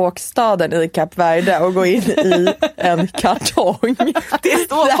till så här kåkstaden i Kap Verde och gå in i en kartong. Det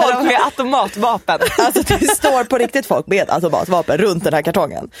står folk med automatvapen. Alltså det står på riktigt folk med automatvapen runt den här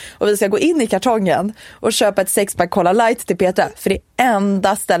kartongen. Och vi ska gå in i kartongen och köpa ett 6-pack Cola Light till Petra. För det är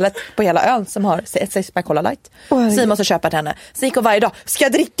enda stället på hela ön som har ett 6-pack Cola Light. Så vi måste köpa till henne. Så gick och varje dag, ska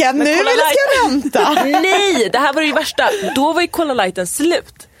jag dricka nu eller ska jag vänta? Nej, det här var ju värsta. Då var ju Cola Lighten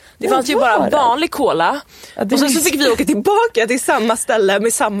slut. Det fanns ju bara vanlig cola. Och så fick vi åka tillbaka till samma ställe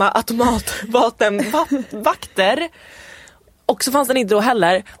med samma automatvapenvakter. Och så fanns den inte då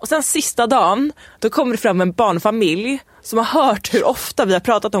heller. Och sen sista dagen, då kommer det fram en barnfamilj som har hört hur ofta vi har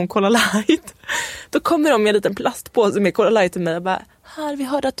pratat om Cola Light. Då kommer de med en liten plastpåse med Cola Light till mig och bara, här, vi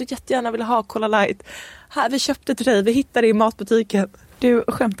hörde att du jättegärna ville ha Cola Light. Här, vi köpte till dig, vi hittade det i matbutiken. Du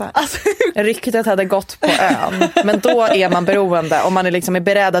skämtar. Alltså, ryktet hade gått på ön. Men då är man beroende om man är liksom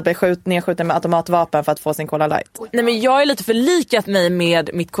beredd att bli nedskjuten med automatvapen för att få sin Cola Light. Nej, men jag är lite förlikat mig med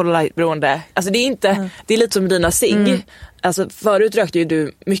mitt Cola Light-beroende. Alltså det är inte, det är lite som dina cigg. Alltså förut rökte ju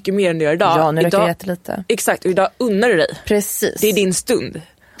du mycket mer än du gör idag. Ja, nu röker jag jättelite. Exakt, och idag unnar du dig. Precis. Det är din stund.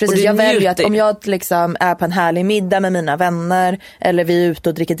 Precis, jag väljer att om jag liksom är på en härlig middag med mina vänner eller vi är ute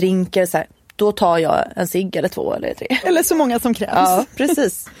och dricker drinkar så här, då tar jag en cigg eller 2 eller 3. Eller så många som krävs. Ja,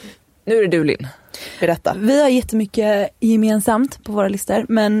 precis. Nu är det du, Linn. Berätta. Vi har jättemycket gemensamt på våra listor.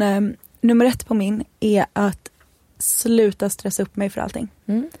 Men nummer 1 på min är att sluta stressa upp mig för allting.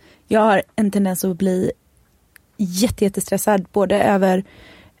 Jag har en tendens att bli jättestressad. Både över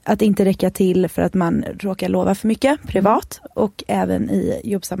att inte räcka till för att man råkar lova för mycket privat. Och även i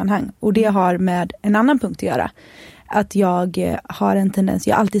jobbsammanhang. Och det har med en annan punkt att göra. Att jag har en tendens,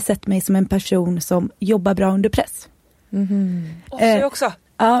 jag har alltid sett mig som en person som jobbar bra under press. Jag också.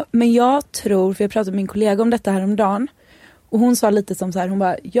 Ja, men jag tror, för jag pratade med min kollega om detta här om dagen. Och hon sa lite som så här, hon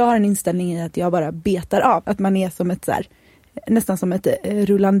bara, jag har en inställning i att jag bara betar av. Att man är som ett så här, nästan som ett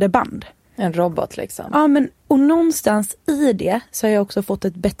rullande band. En robot liksom. Ja, men och någonstans i det så har jag också fått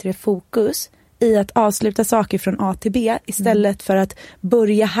ett bättre fokus i att avsluta saker från A till B istället för att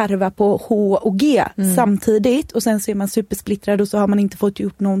börja harva på H och G samtidigt och sen så är man supersplittrad och så har man inte fått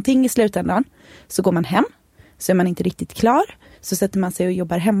gjort någonting i slutändan. Så går man hem, så är man inte riktigt klar, så sätter man sig och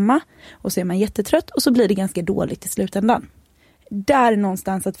jobbar hemma och så är man jättetrött och så blir det ganska dåligt i slutändan. Där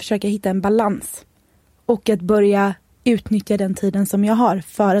någonstans att försöka hitta en balans och att börja utnyttja den tiden som jag har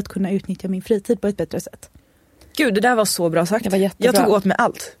för att kunna utnyttja min fritid på ett bättre sätt. Gud, det där var så bra sagt. Det var jättebra. Jag tog åt mig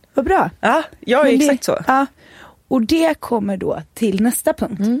allt. Vad bra. Ja, jag är exakt så. Ja, och det kommer då till nästa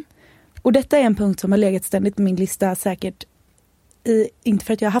punkt. Och detta är en punkt som har legat ständigt på min lista säkert inte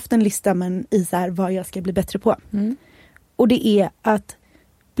för att jag har haft en lista men i så här vad jag ska bli bättre på. Och det är att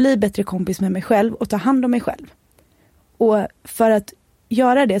bli bättre kompis med mig själv och ta hand om mig själv. Och för att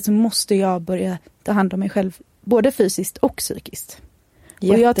göra det så måste jag börja ta hand om mig själv både fysiskt och psykiskt.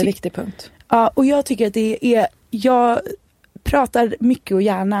 Jätteviktig punkt. Ja, och jag tycker att det är, jag pratar mycket och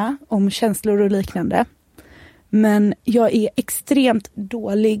gärna om känslor och liknande. Men jag är extremt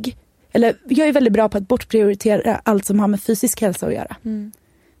dålig, eller jag är väldigt bra på att bortprioritera allt som har med fysisk hälsa att göra.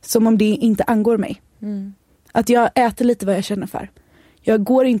 Som om det inte angår mig. Att jag äter lite vad jag känner för. Jag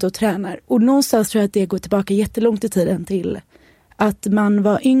går inte och tränar. Och någonstans tror jag att det går tillbaka jättelångt i tiden till att man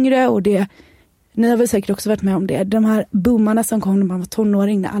var yngre och det, ni har väl säkert också varit med om det. De här boomarna som kom när man var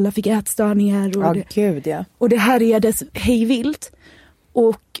tonåring när alla fick ätstörningar. Och Gud, ja. Och det härjades hejvilt.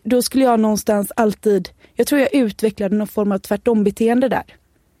 Och då skulle jag någonstans alltid, jag tror jag utvecklade någon form av tvärtombeteende där.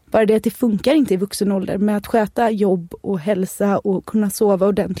 Bara det att det funkar inte i vuxen ålder med att sköta jobb och hälsa och kunna sova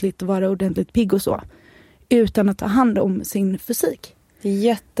ordentligt och vara ordentligt pigg och så. Utan att ta hand om sin fysik. Det är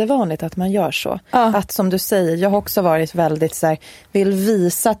jättevanligt att man gör så. Ja. Att som du säger, jag har också varit väldigt så här, vill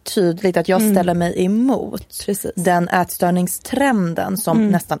visa tydligt att jag ställer mig emot den ätstörningstrenden som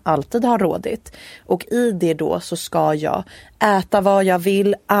nästan alltid har rådit. Och i det då så ska jag äta vad jag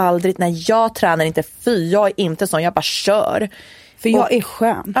vill, aldrig, när jag tränar inte, jag är inte sån, jag bara kör. För jag är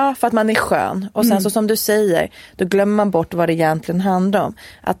skön. Ja, för att man är skön. Och sen så som du säger, då glömmer man bort vad det egentligen handlar om.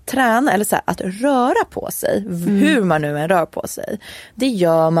 Att träna, eller så här, att röra på sig, hur man nu än rör på sig. Det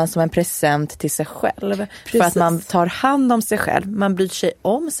gör man som en present till sig själv. Precis. För att man tar hand om sig själv, man bryr sig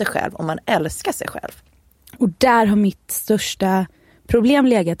om sig själv och man älskar sig själv. Och där har mitt största problem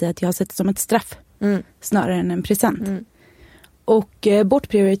legat i att jag har sett det som ett straff. Snarare än en present. Och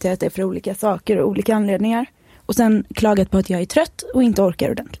bortprioriterat det för olika saker och olika anledningar. Och sen klagat på att jag är trött och inte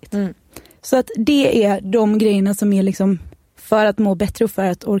orkar ordentligt. Så att det är de grejerna som är liksom för att må bättre och för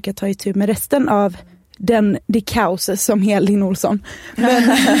att orka ta itu med resten av det kaos som är Linn Olsson.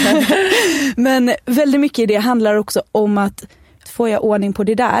 Men väldigt mycket i det handlar också om att får jag ordning på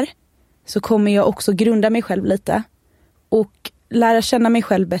det där så kommer jag också grunda mig själv lite och lära känna mig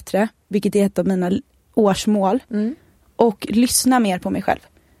själv bättre, vilket är ett av mina årsmål. Och lyssna mer på mig själv.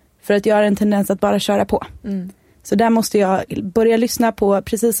 För att jag har en tendens att bara köra på. Så där måste jag börja lyssna på,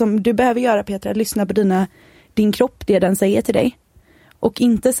 precis som du behöver göra Petra, lyssna på din kropp, det den säger till dig. Och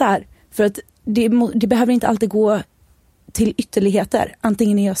inte så här, för att det behöver inte alltid gå till ytterligheter.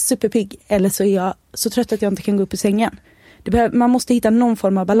 Antingen är jag superpigg eller så är jag så trött att jag inte kan gå upp ur sängen. Man måste hitta någon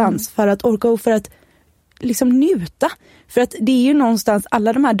form av balans för att orka och för att liksom njuta. För att det är ju någonstans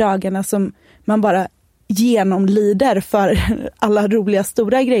alla de här dagarna som man bara genomlider för alla roliga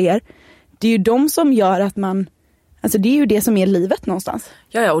stora grejer. Det är ju de som gör att man, alltså det är ju det som är livet någonstans.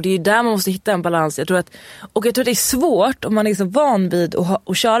 Ja, och det är ju där man måste hitta en balans. Jag tror att det är svårt om man är så van vid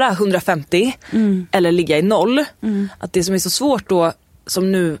att köra 150 eller ligga i 0. Att det som är så svårt då,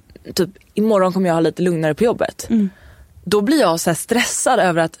 som nu, typ imorgon kommer jag ha lite lugnare på jobbet. Då blir jag så här stressad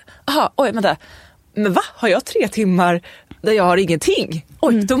över att, men va? Har jag 3 timmar där jag har ingenting?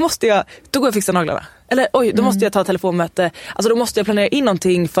 Då går jag och fixa naglarna. Eller då måste jag ta telefonmöte. Alltså då måste jag planera in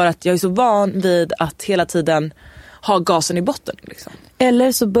någonting för att jag är så van vid att hela tiden ha gasen i botten. Liksom.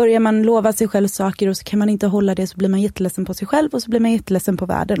 Eller så börjar man lova sig själv saker och så kan man inte hålla det, så blir man jätteledsen på sig själv och så blir man jätteledsen på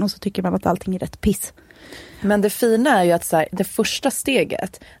världen och så tycker man att allting är rätt piss. Men det fina är ju att så här, det första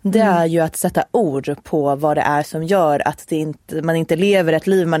steget, det är ju att sätta ord på vad det är som gör att man inte lever ett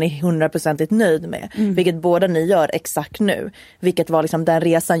liv man är 100% nöjd med. Vilket båda ni gör exakt nu. Vilket var liksom den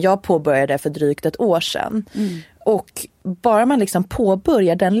resan jag påbörjade för drygt ett år sedan. Och bara man liksom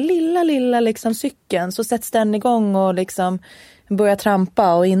påbörjar den lilla liksom cykeln, så sätts den igång och liksom börjar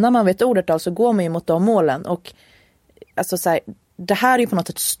trampa. Och innan man vet ordet av så går man ju mot de målen. Och alltså så här, det här är ju på något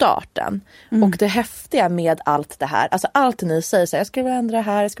sätt starten. Och det häftiga med allt det här, alltså allt ni säger så här, jag skulle vilja ändra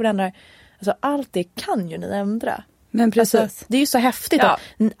här, jag skulle vilja ändra. Alltså allt det kan ju ni ändra. Men precis. Alltså, det är ju så häftigt att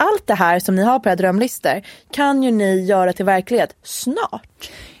allt det här som ni har på era drömlistor kan ju ni göra till verklighet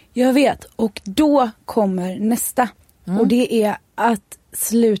snart. Jag vet, och då kommer nästa. Och det är att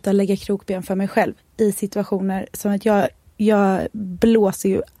sluta lägga krokben för mig själv i situationer som att jag blåser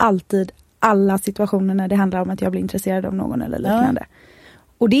ju alltid alla situationer när det handlar om att jag blir intresserad av någon eller liknande.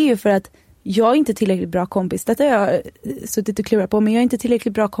 Och det är ju för att jag är inte tillräckligt bra kompis. Detta har jag suttit och klurat på, men jag är inte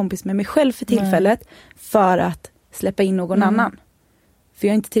tillräckligt bra kompis med mig själv för tillfället för att släppa in någon annan. För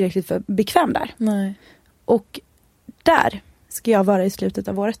jag är inte tillräckligt för bekväm där. Nej. Och där ska jag vara i slutet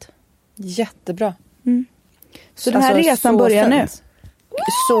av året. Jättebra. Så den här resan börjar nu.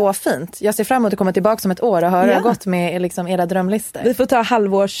 Så fint. Jag ser fram emot att komma tillbaka om ett år och höra gått med liksom era drömlistor. Vi får ta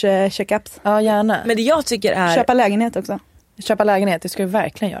halvårs checkups. Ja, gärna. Men det jag tycker är... Köpa lägenhet också. Köpa lägenhet, det ska vi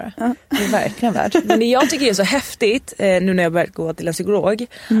verkligen göra. Det är verkligen värt. Men det jag tycker är så häftigt, nu när jag börjat gå till en psykolog,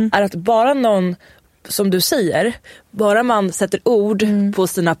 är att bara någon, som du säger, bara man sätter ord på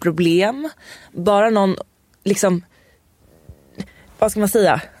sina problem, bara någon liksom, vad ska man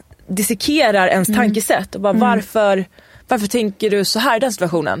säga, dissekerar ens tankesätt och bara varför tänker du så här i den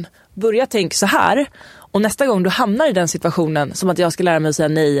situationen? Börja tänka så här, och nästa gång du hamnar i den situationen, som att jag ska lära mig att säga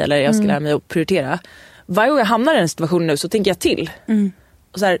nej eller jag ska lära mig att prioritera. Varje gång jag hamnar i den situationen nu så tänker jag till.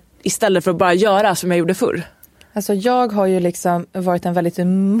 Och så här, istället för att bara göra som jag gjorde förr. Alltså jag har ju liksom varit en väldigt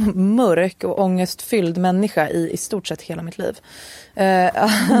mörk och ångestfylld människa i stort sett hela mitt liv.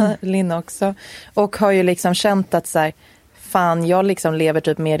 Linn också. Och har ju liksom känt att så här, fan, jag liksom lever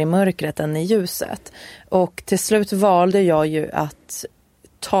typ mer i mörkret än i ljuset. Och till slut valde jag ju att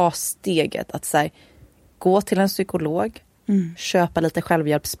ta steget att så här, gå till en psykolog, köpa lite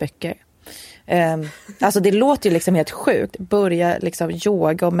självhjälpsböcker. Alltså det låter ju liksom helt sjukt. Börja liksom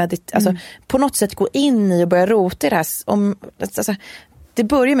yoga och meditera, alltså på något sätt gå in i och börja rota i det här. Alltså, det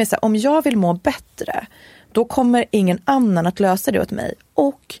börjar med så här, om jag vill må bättre, då kommer ingen annan att lösa det åt mig.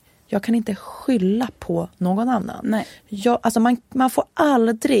 Och jag kan inte skylla på någon annan. Nej. Alltså man får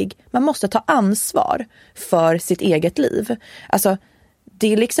aldrig, man måste ta ansvar för sitt eget liv. Alltså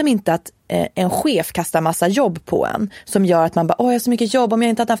det är liksom inte att en chef kastar massa jobb på en som gör att man bara, jag har så mycket jobb om jag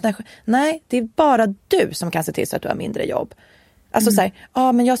inte hade haft Nej, det är bara du som kan se till så att du har mindre jobb. Alltså så här,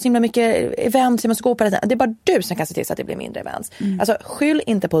 men jag har så himla mycket events, jag måste gå på det. Det är bara du som kan se till så att det blir mindre events. Alltså skyll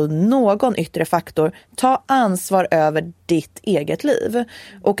inte på någon yttre faktor. Ta ansvar över ditt eget liv.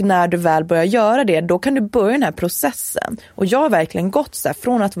 Och när du väl börjar göra det, då kan du börja den här processen. Och jag har verkligen gått så här,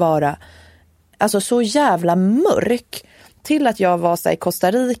 från att vara alltså så jävla mörk till att jag var så här, i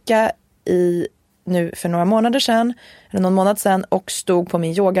Costa Rica i nu för några månader sedan, eller någon månad sedan, och stod på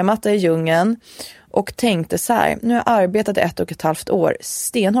min yogamatta i djungeln och tänkte så här: nu har jag arbetat 1,5 år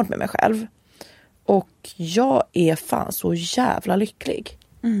stenhårt med mig själv. Och jag är fan så jävla lycklig.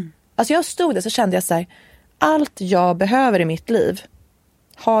 Alltså jag stod där så kände jag så här: allt jag behöver i mitt liv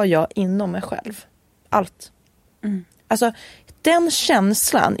har jag inom mig själv. Allt. Alltså den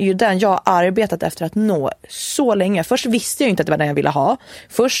känslan är ju den jag har arbetat efter att nå så länge. Först visste jag inte att det var den jag ville ha.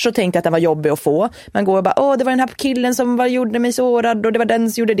 Först så tänkte jag att den var jobbig att få. Man går och bara, det var den här killen som gjorde mig sårad, och det var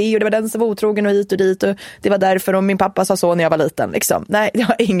den som gjorde det, och det var den som var otrogen och hit och dit, och det var därför och min pappa sa så när jag var liten liksom. Nej, det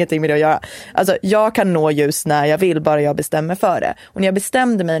har ingenting med det att göra. Alltså jag kan nå ljus när jag vill, bara jag bestämmer för det. Och när jag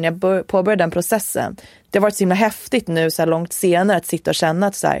bestämde mig, när jag påbörjade den processen, det har varit så himla häftigt nu så här långt senare att sitta och känna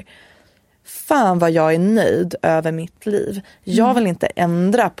att så här: fan vad jag är nöjd över mitt liv. Jag vill inte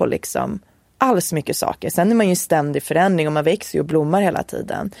ändra på liksom alls mycket saker. Sen är man ju ständig förändring och man växer och blommar hela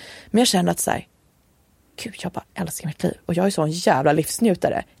tiden. Men jag känner att så här: gud, jag bara älskar mitt liv. Och jag är så en jävla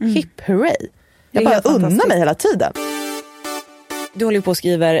livsnjutare. Hip hurray. Jag bara unnar mig hela tiden. Du håller ju på och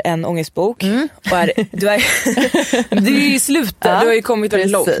skriver en ångestbok. Och du är ju i slutet. Du har ju kommit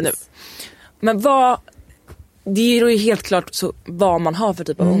väldigt långt nu. Men det är ju helt klart så vad man har för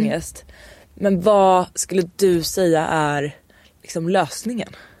typ av ångest. Men vad skulle du säga är liksom lösningen?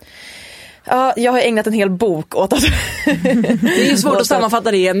 Ja, jag har ägnat en hel bok åt att... Det är ju svårt att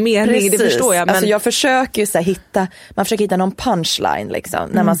sammanfatta det i en mening, det förstår jag. Men... Alltså jag försöker ju så här man försöker hitta någon punchline liksom,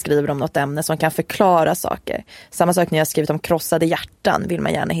 när man skriver om något ämne som kan förklara saker. Samma sak när jag har skrivit om krossade hjärtan, vill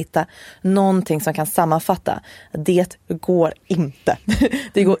man gärna hitta någonting som kan sammanfatta. Det går inte.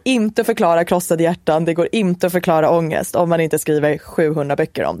 Det går inte att förklara krossade hjärtan, det går inte att förklara ångest om man inte skriver 700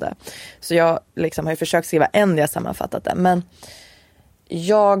 böcker om det. Så jag liksom har ju försökt skriva en där jag sammanfattat det, men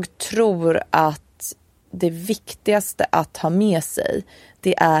jag tror att det viktigaste att ha med sig,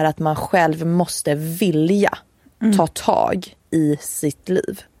 det är att man själv måste vilja ta tag i sitt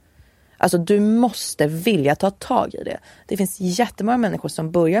liv. Alltså du måste vilja ta tag i det. Det finns jättemånga människor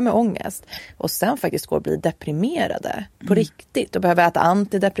som börjar med ångest och sen faktiskt går och blir deprimerade på riktigt och behöver äta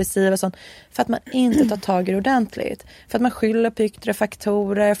antidepressiva och sånt, för att man inte tar tag i det ordentligt. För att man skyller på yttre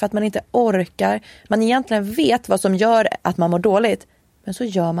faktorer, för att man inte orkar. Man egentligen vet vad som gör att man mår dåligt, men så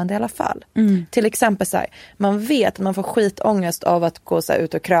gör man det i alla fall. Till exempel så här, man vet att man får skitångest av att gå så här,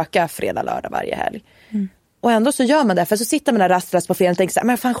 ut och kröka fredag, lördag varje helg. Och ändå så gör man det, för så sitter man där rastlös på fredagen och tänker så här: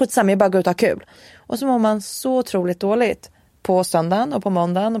 men fan skitsamma, jag bara går ut och ha kul. Och så mår man så otroligt dåligt på söndagen och på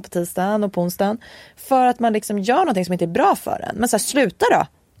måndagen och på tisdagen och på onsdagen, för att man liksom gör någonting som inte är bra för en. Men så här, sluta då.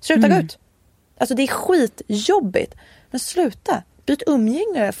 Sluta gå ut. Alltså det är skitjobbigt. Men sluta. Byt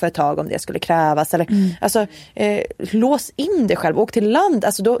umgänge för ett tag om det skulle krävas. Eller, alltså, lås in dig själv. Åk till land.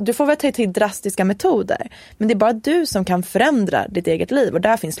 Alltså, du får väl ta till drastiska metoder. Men det är bara du som kan förändra ditt eget liv. Och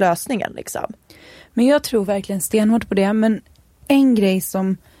där finns lösningen liksom. Men jag tror verkligen stenhårt på det. Men en grej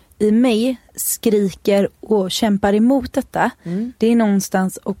som i mig skriker och kämpar emot detta, det är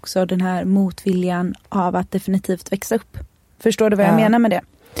någonstans också den här motviljan av att definitivt växa upp. Förstår du vad jag menar med det?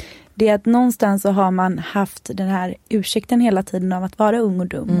 Det är att någonstans så har man haft den här ursäkten hela tiden av att vara ung och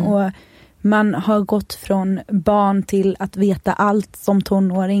dum. Och man har gått från barn till att veta allt som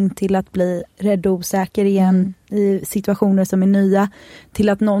tonåring, till att bli rädd och osäker igen i situationer som är nya, till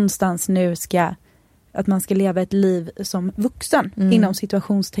att någonstans nu att man ska leva ett liv som vuxen inom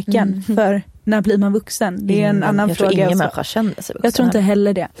situationstecken. För när blir man vuxen? Det är en annan fråga. Jag tror ingen människa känner sig vuxen. Jag tror inte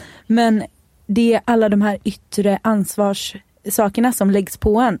heller det. Men det är alla de här yttre ansvarssakerna som läggs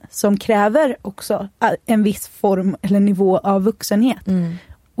på en, som kräver också en viss form eller nivå av vuxenhet.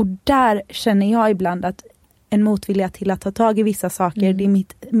 Och där känner jag ibland att en motvilja till att ta tag i vissa saker, det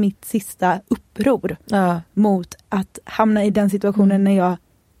är mitt sista uppror mot att hamna i den situationen när jag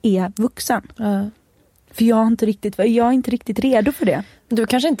är vuxen. För jag är inte riktigt redo för det. Du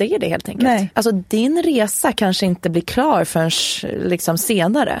kanske inte är det helt enkelt. Nej. Alltså din resa kanske inte blir klar förrän liksom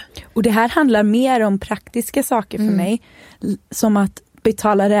senare. Och det här handlar mer om praktiska saker för mig. Som att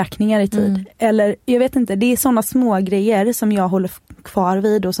betala räkningar i tid. Eller jag vet inte, det är sådana små grejer som jag håller kvar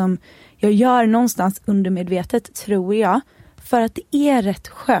vid och som jag gör någonstans undermedvetet, tror jag. För att det är rätt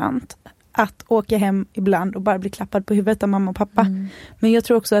skönt att åka hem ibland och bara bli klappad på huvudet av mamma och pappa. Men jag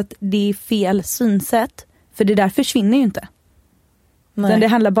tror också att det är fel synsätt. För det där försvinner ju inte. Men det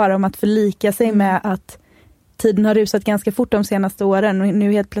handlar bara om att förlika sig med att tiden har rusat ganska fort de senaste åren. Och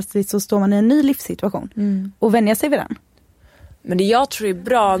nu helt plötsligt så står man i en ny livssituation. Och vänja sig vid den. Men det jag tror är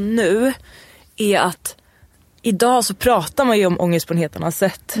bra nu är att idag så pratar man ju om ångest på en helt annat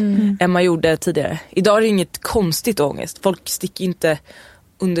sätt än man gjorde tidigare. Idag är det inget konstigt ångest. Folk sticker inte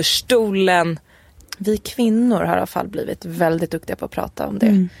under stolen vi kvinnor har i alla fall blivit väldigt duktiga på att prata om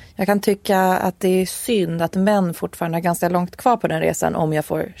det. Jag kan tycka att det är synd att män fortfarande har ganska långt kvar på den resan, om jag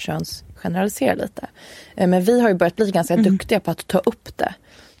får könsgeneralisera lite. Men vi har ju börjat bli ganska duktiga på att ta upp det.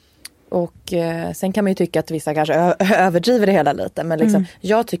 Och sen kan man ju tycka att vissa kanske överdriver det hela lite. Men liksom,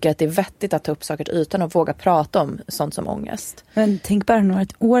 jag tycker att det är vettigt att ta upp saker till ytan och våga prata om sånt som ångest. Men tänk bara några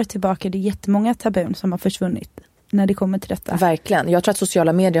år tillbaka, det är jättemånga tabun som har försvunnit när det kommer till detta. Verkligen. Jag tror att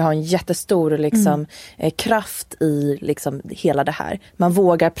sociala medier har en jättestor liksom, kraft i liksom, hela det här. Man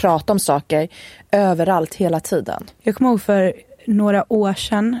vågar prata om saker överallt hela tiden. Jag kommer ihåg för några år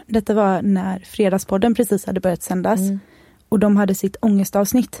sedan, detta var när Fredagspodden precis hade börjat sändas. Och de hade sitt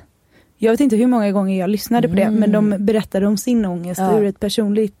ångestavsnitt. Jag vet inte hur många gånger jag lyssnade på det, men de berättade om sin ångest ur ett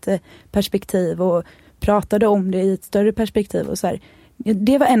personligt perspektiv och pratade om det i ett större perspektiv. Och så här.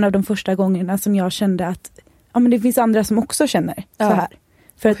 Det var en av de första gångerna som jag kände att men det finns andra som också känner så här.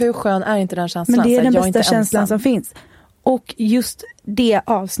 För att, hur skön är inte den känslan? Men det är den jag bästa känslan som finns. Och just det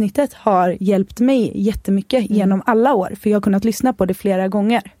avsnittet har hjälpt mig jättemycket genom alla år. För jag har kunnat lyssna på det flera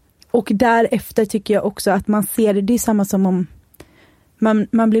gånger. Och därefter tycker jag också att man ser det är samma som om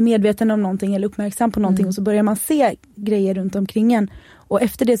man blir medveten om någonting eller uppmärksam på någonting och så börjar man se grejer runt omkring en. Och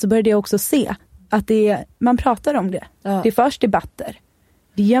efter det så började jag också se att man pratar om det. Det förs debatter.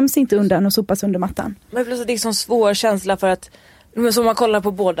 Det göms inte undan och sopas under mattan. Men plus att det är en sån svår känsla för att som man kollar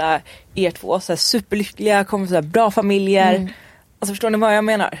på båda er två så här superlyckliga, kommer så här bra familjer. Alltså förstår ni vad jag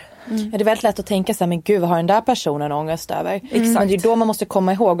menar? Ja, det är väldigt lätt att tänka så här, men gud, vad har den där personen ångest över? Exakt. Men det är då man måste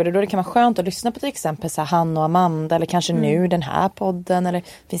komma ihåg, och det är då det kan vara skönt att lyssna på till exempel så här, Han och Amanda, eller kanske nu den här podden, eller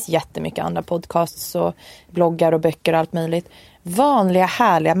det finns jättemycket andra podcasts och bloggar och böcker och allt möjligt. Vanliga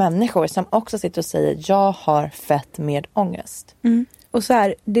härliga människor som också sitter och säger jag har fett med ångest. Och så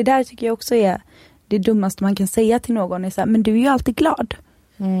här, det där tycker jag också är det dummaste man kan säga till någon är så här, men du är ju alltid glad.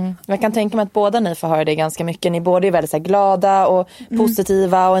 Jag kan tänka mig att båda ni får höra det ganska mycket. Ni båda är väldigt så här, glada och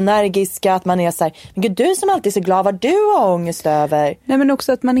positiva och energiska. Att man är så här, men gud, du som alltid är så glad, vad du har ångest över. Nej, men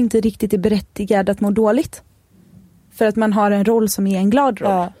också att man inte riktigt är berättigad att må dåligt. För att man har en roll som är en glad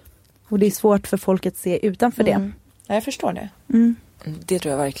roll. Ja. Och det är svårt för folk att se utanför det. Ja, jag förstår det. Det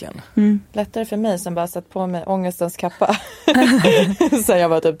tror jag verkligen. Lättare för mig som bara satt på mig ångestens kappa. Sen jag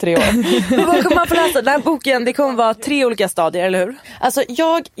var typ 3 år. Men vad kommer man få läsa? Den här boken, det kommer vara 3 olika stadier, eller hur? Alltså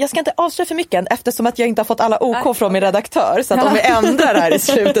jag ska inte avslöja för mycket eftersom att jag inte har fått alla OK från min redaktör. Så att om vi ändrar här i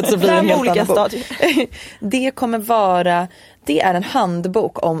slutet så blir det en helt annan bok. Det kommer vara... Det är en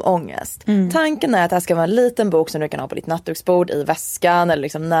handbok om ångest. Tanken är att det här ska vara en liten bok som du kan ha på ditt nattduksbord, i väskan eller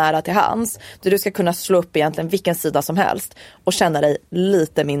liksom nära till hands. Där du ska kunna slå upp egentligen vilken sida som helst och känna dig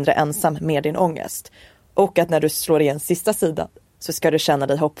lite mindre ensam med din ångest. Och att när du slår igen sista sidan så ska du känna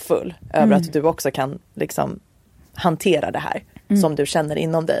dig hoppfull över att du också kan liksom hantera det här som du känner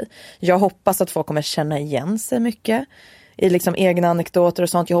inom dig. Jag hoppas att folk kommer känna igen sig mycket i liksom egna anekdoter och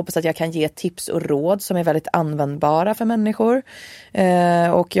sånt. Jag hoppas att jag kan ge tips och råd som är väldigt användbara för människor.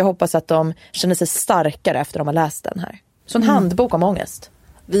 Och jag hoppas att de känner sig starkare efter att de har läst den här. Så en handbok om ångest.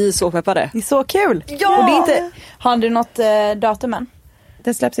 Vi är så peppade. Det är så kul. Ja! Och det är inte, har du något datum än?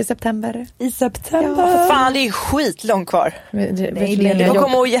 Den släpps i september. I september? Ja. Fan, det är skitlångt kvar. Jag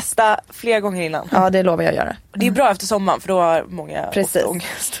kommer att gästa flera gånger innan. Ja, det lovar jag att göra. Det är bra efter sommaren, för då har många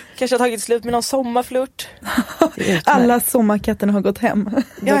ångest. Kanske har tagit slut med någon sommarflört. Alla sommarkatterna har gått hem.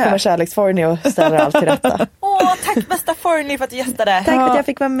 Då kommer kärleksforny och ställer allt till rätta. Tack bästa Forny för att du gästade. Tack för att jag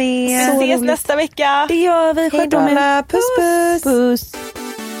fick vara med. Så ses nästa vecka. Det gör vi. Hej då alla. Puss puss. Puss.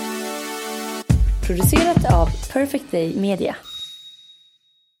 Producerat av Perfect Day Media.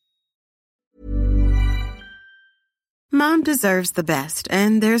 Mom deserves the best,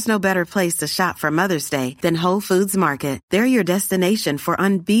 and there's no better place to shop for Mother's Day than Whole Foods Market. They're your destination for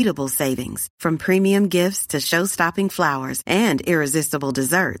unbeatable savings, from premium gifts to show-stopping flowers and irresistible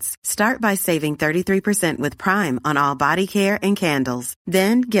desserts. Start by saving 33% with Prime on all body care and candles.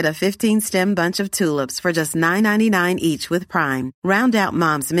 Then get a 15-stem bunch of tulips for just $9.99 each with Prime. Round out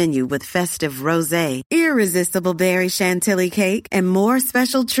Mom's menu with festive rosé, irresistible berry chantilly cake, and more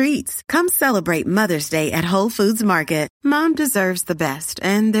special treats. Come celebrate Mother's Day at Whole Foods Market. Mom deserves the best,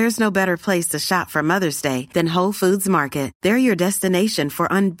 and there's no better place to shop for Mother's Day than Whole Foods Market. They're your destination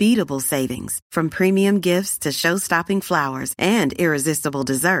for unbeatable savings, from premium gifts to show-stopping flowers and irresistible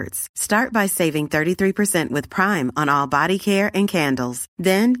desserts. Start by saving 33% with Prime on all body care and candles.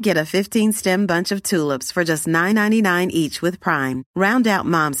 Then get a 15-stem bunch of tulips for just $9.99 each with Prime. Round out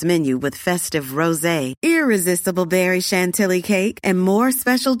Mom's menu with festive rosé, irresistible berry chantilly cake, and more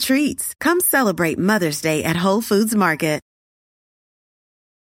special treats. Come celebrate Mother's Day at Whole Foods Market.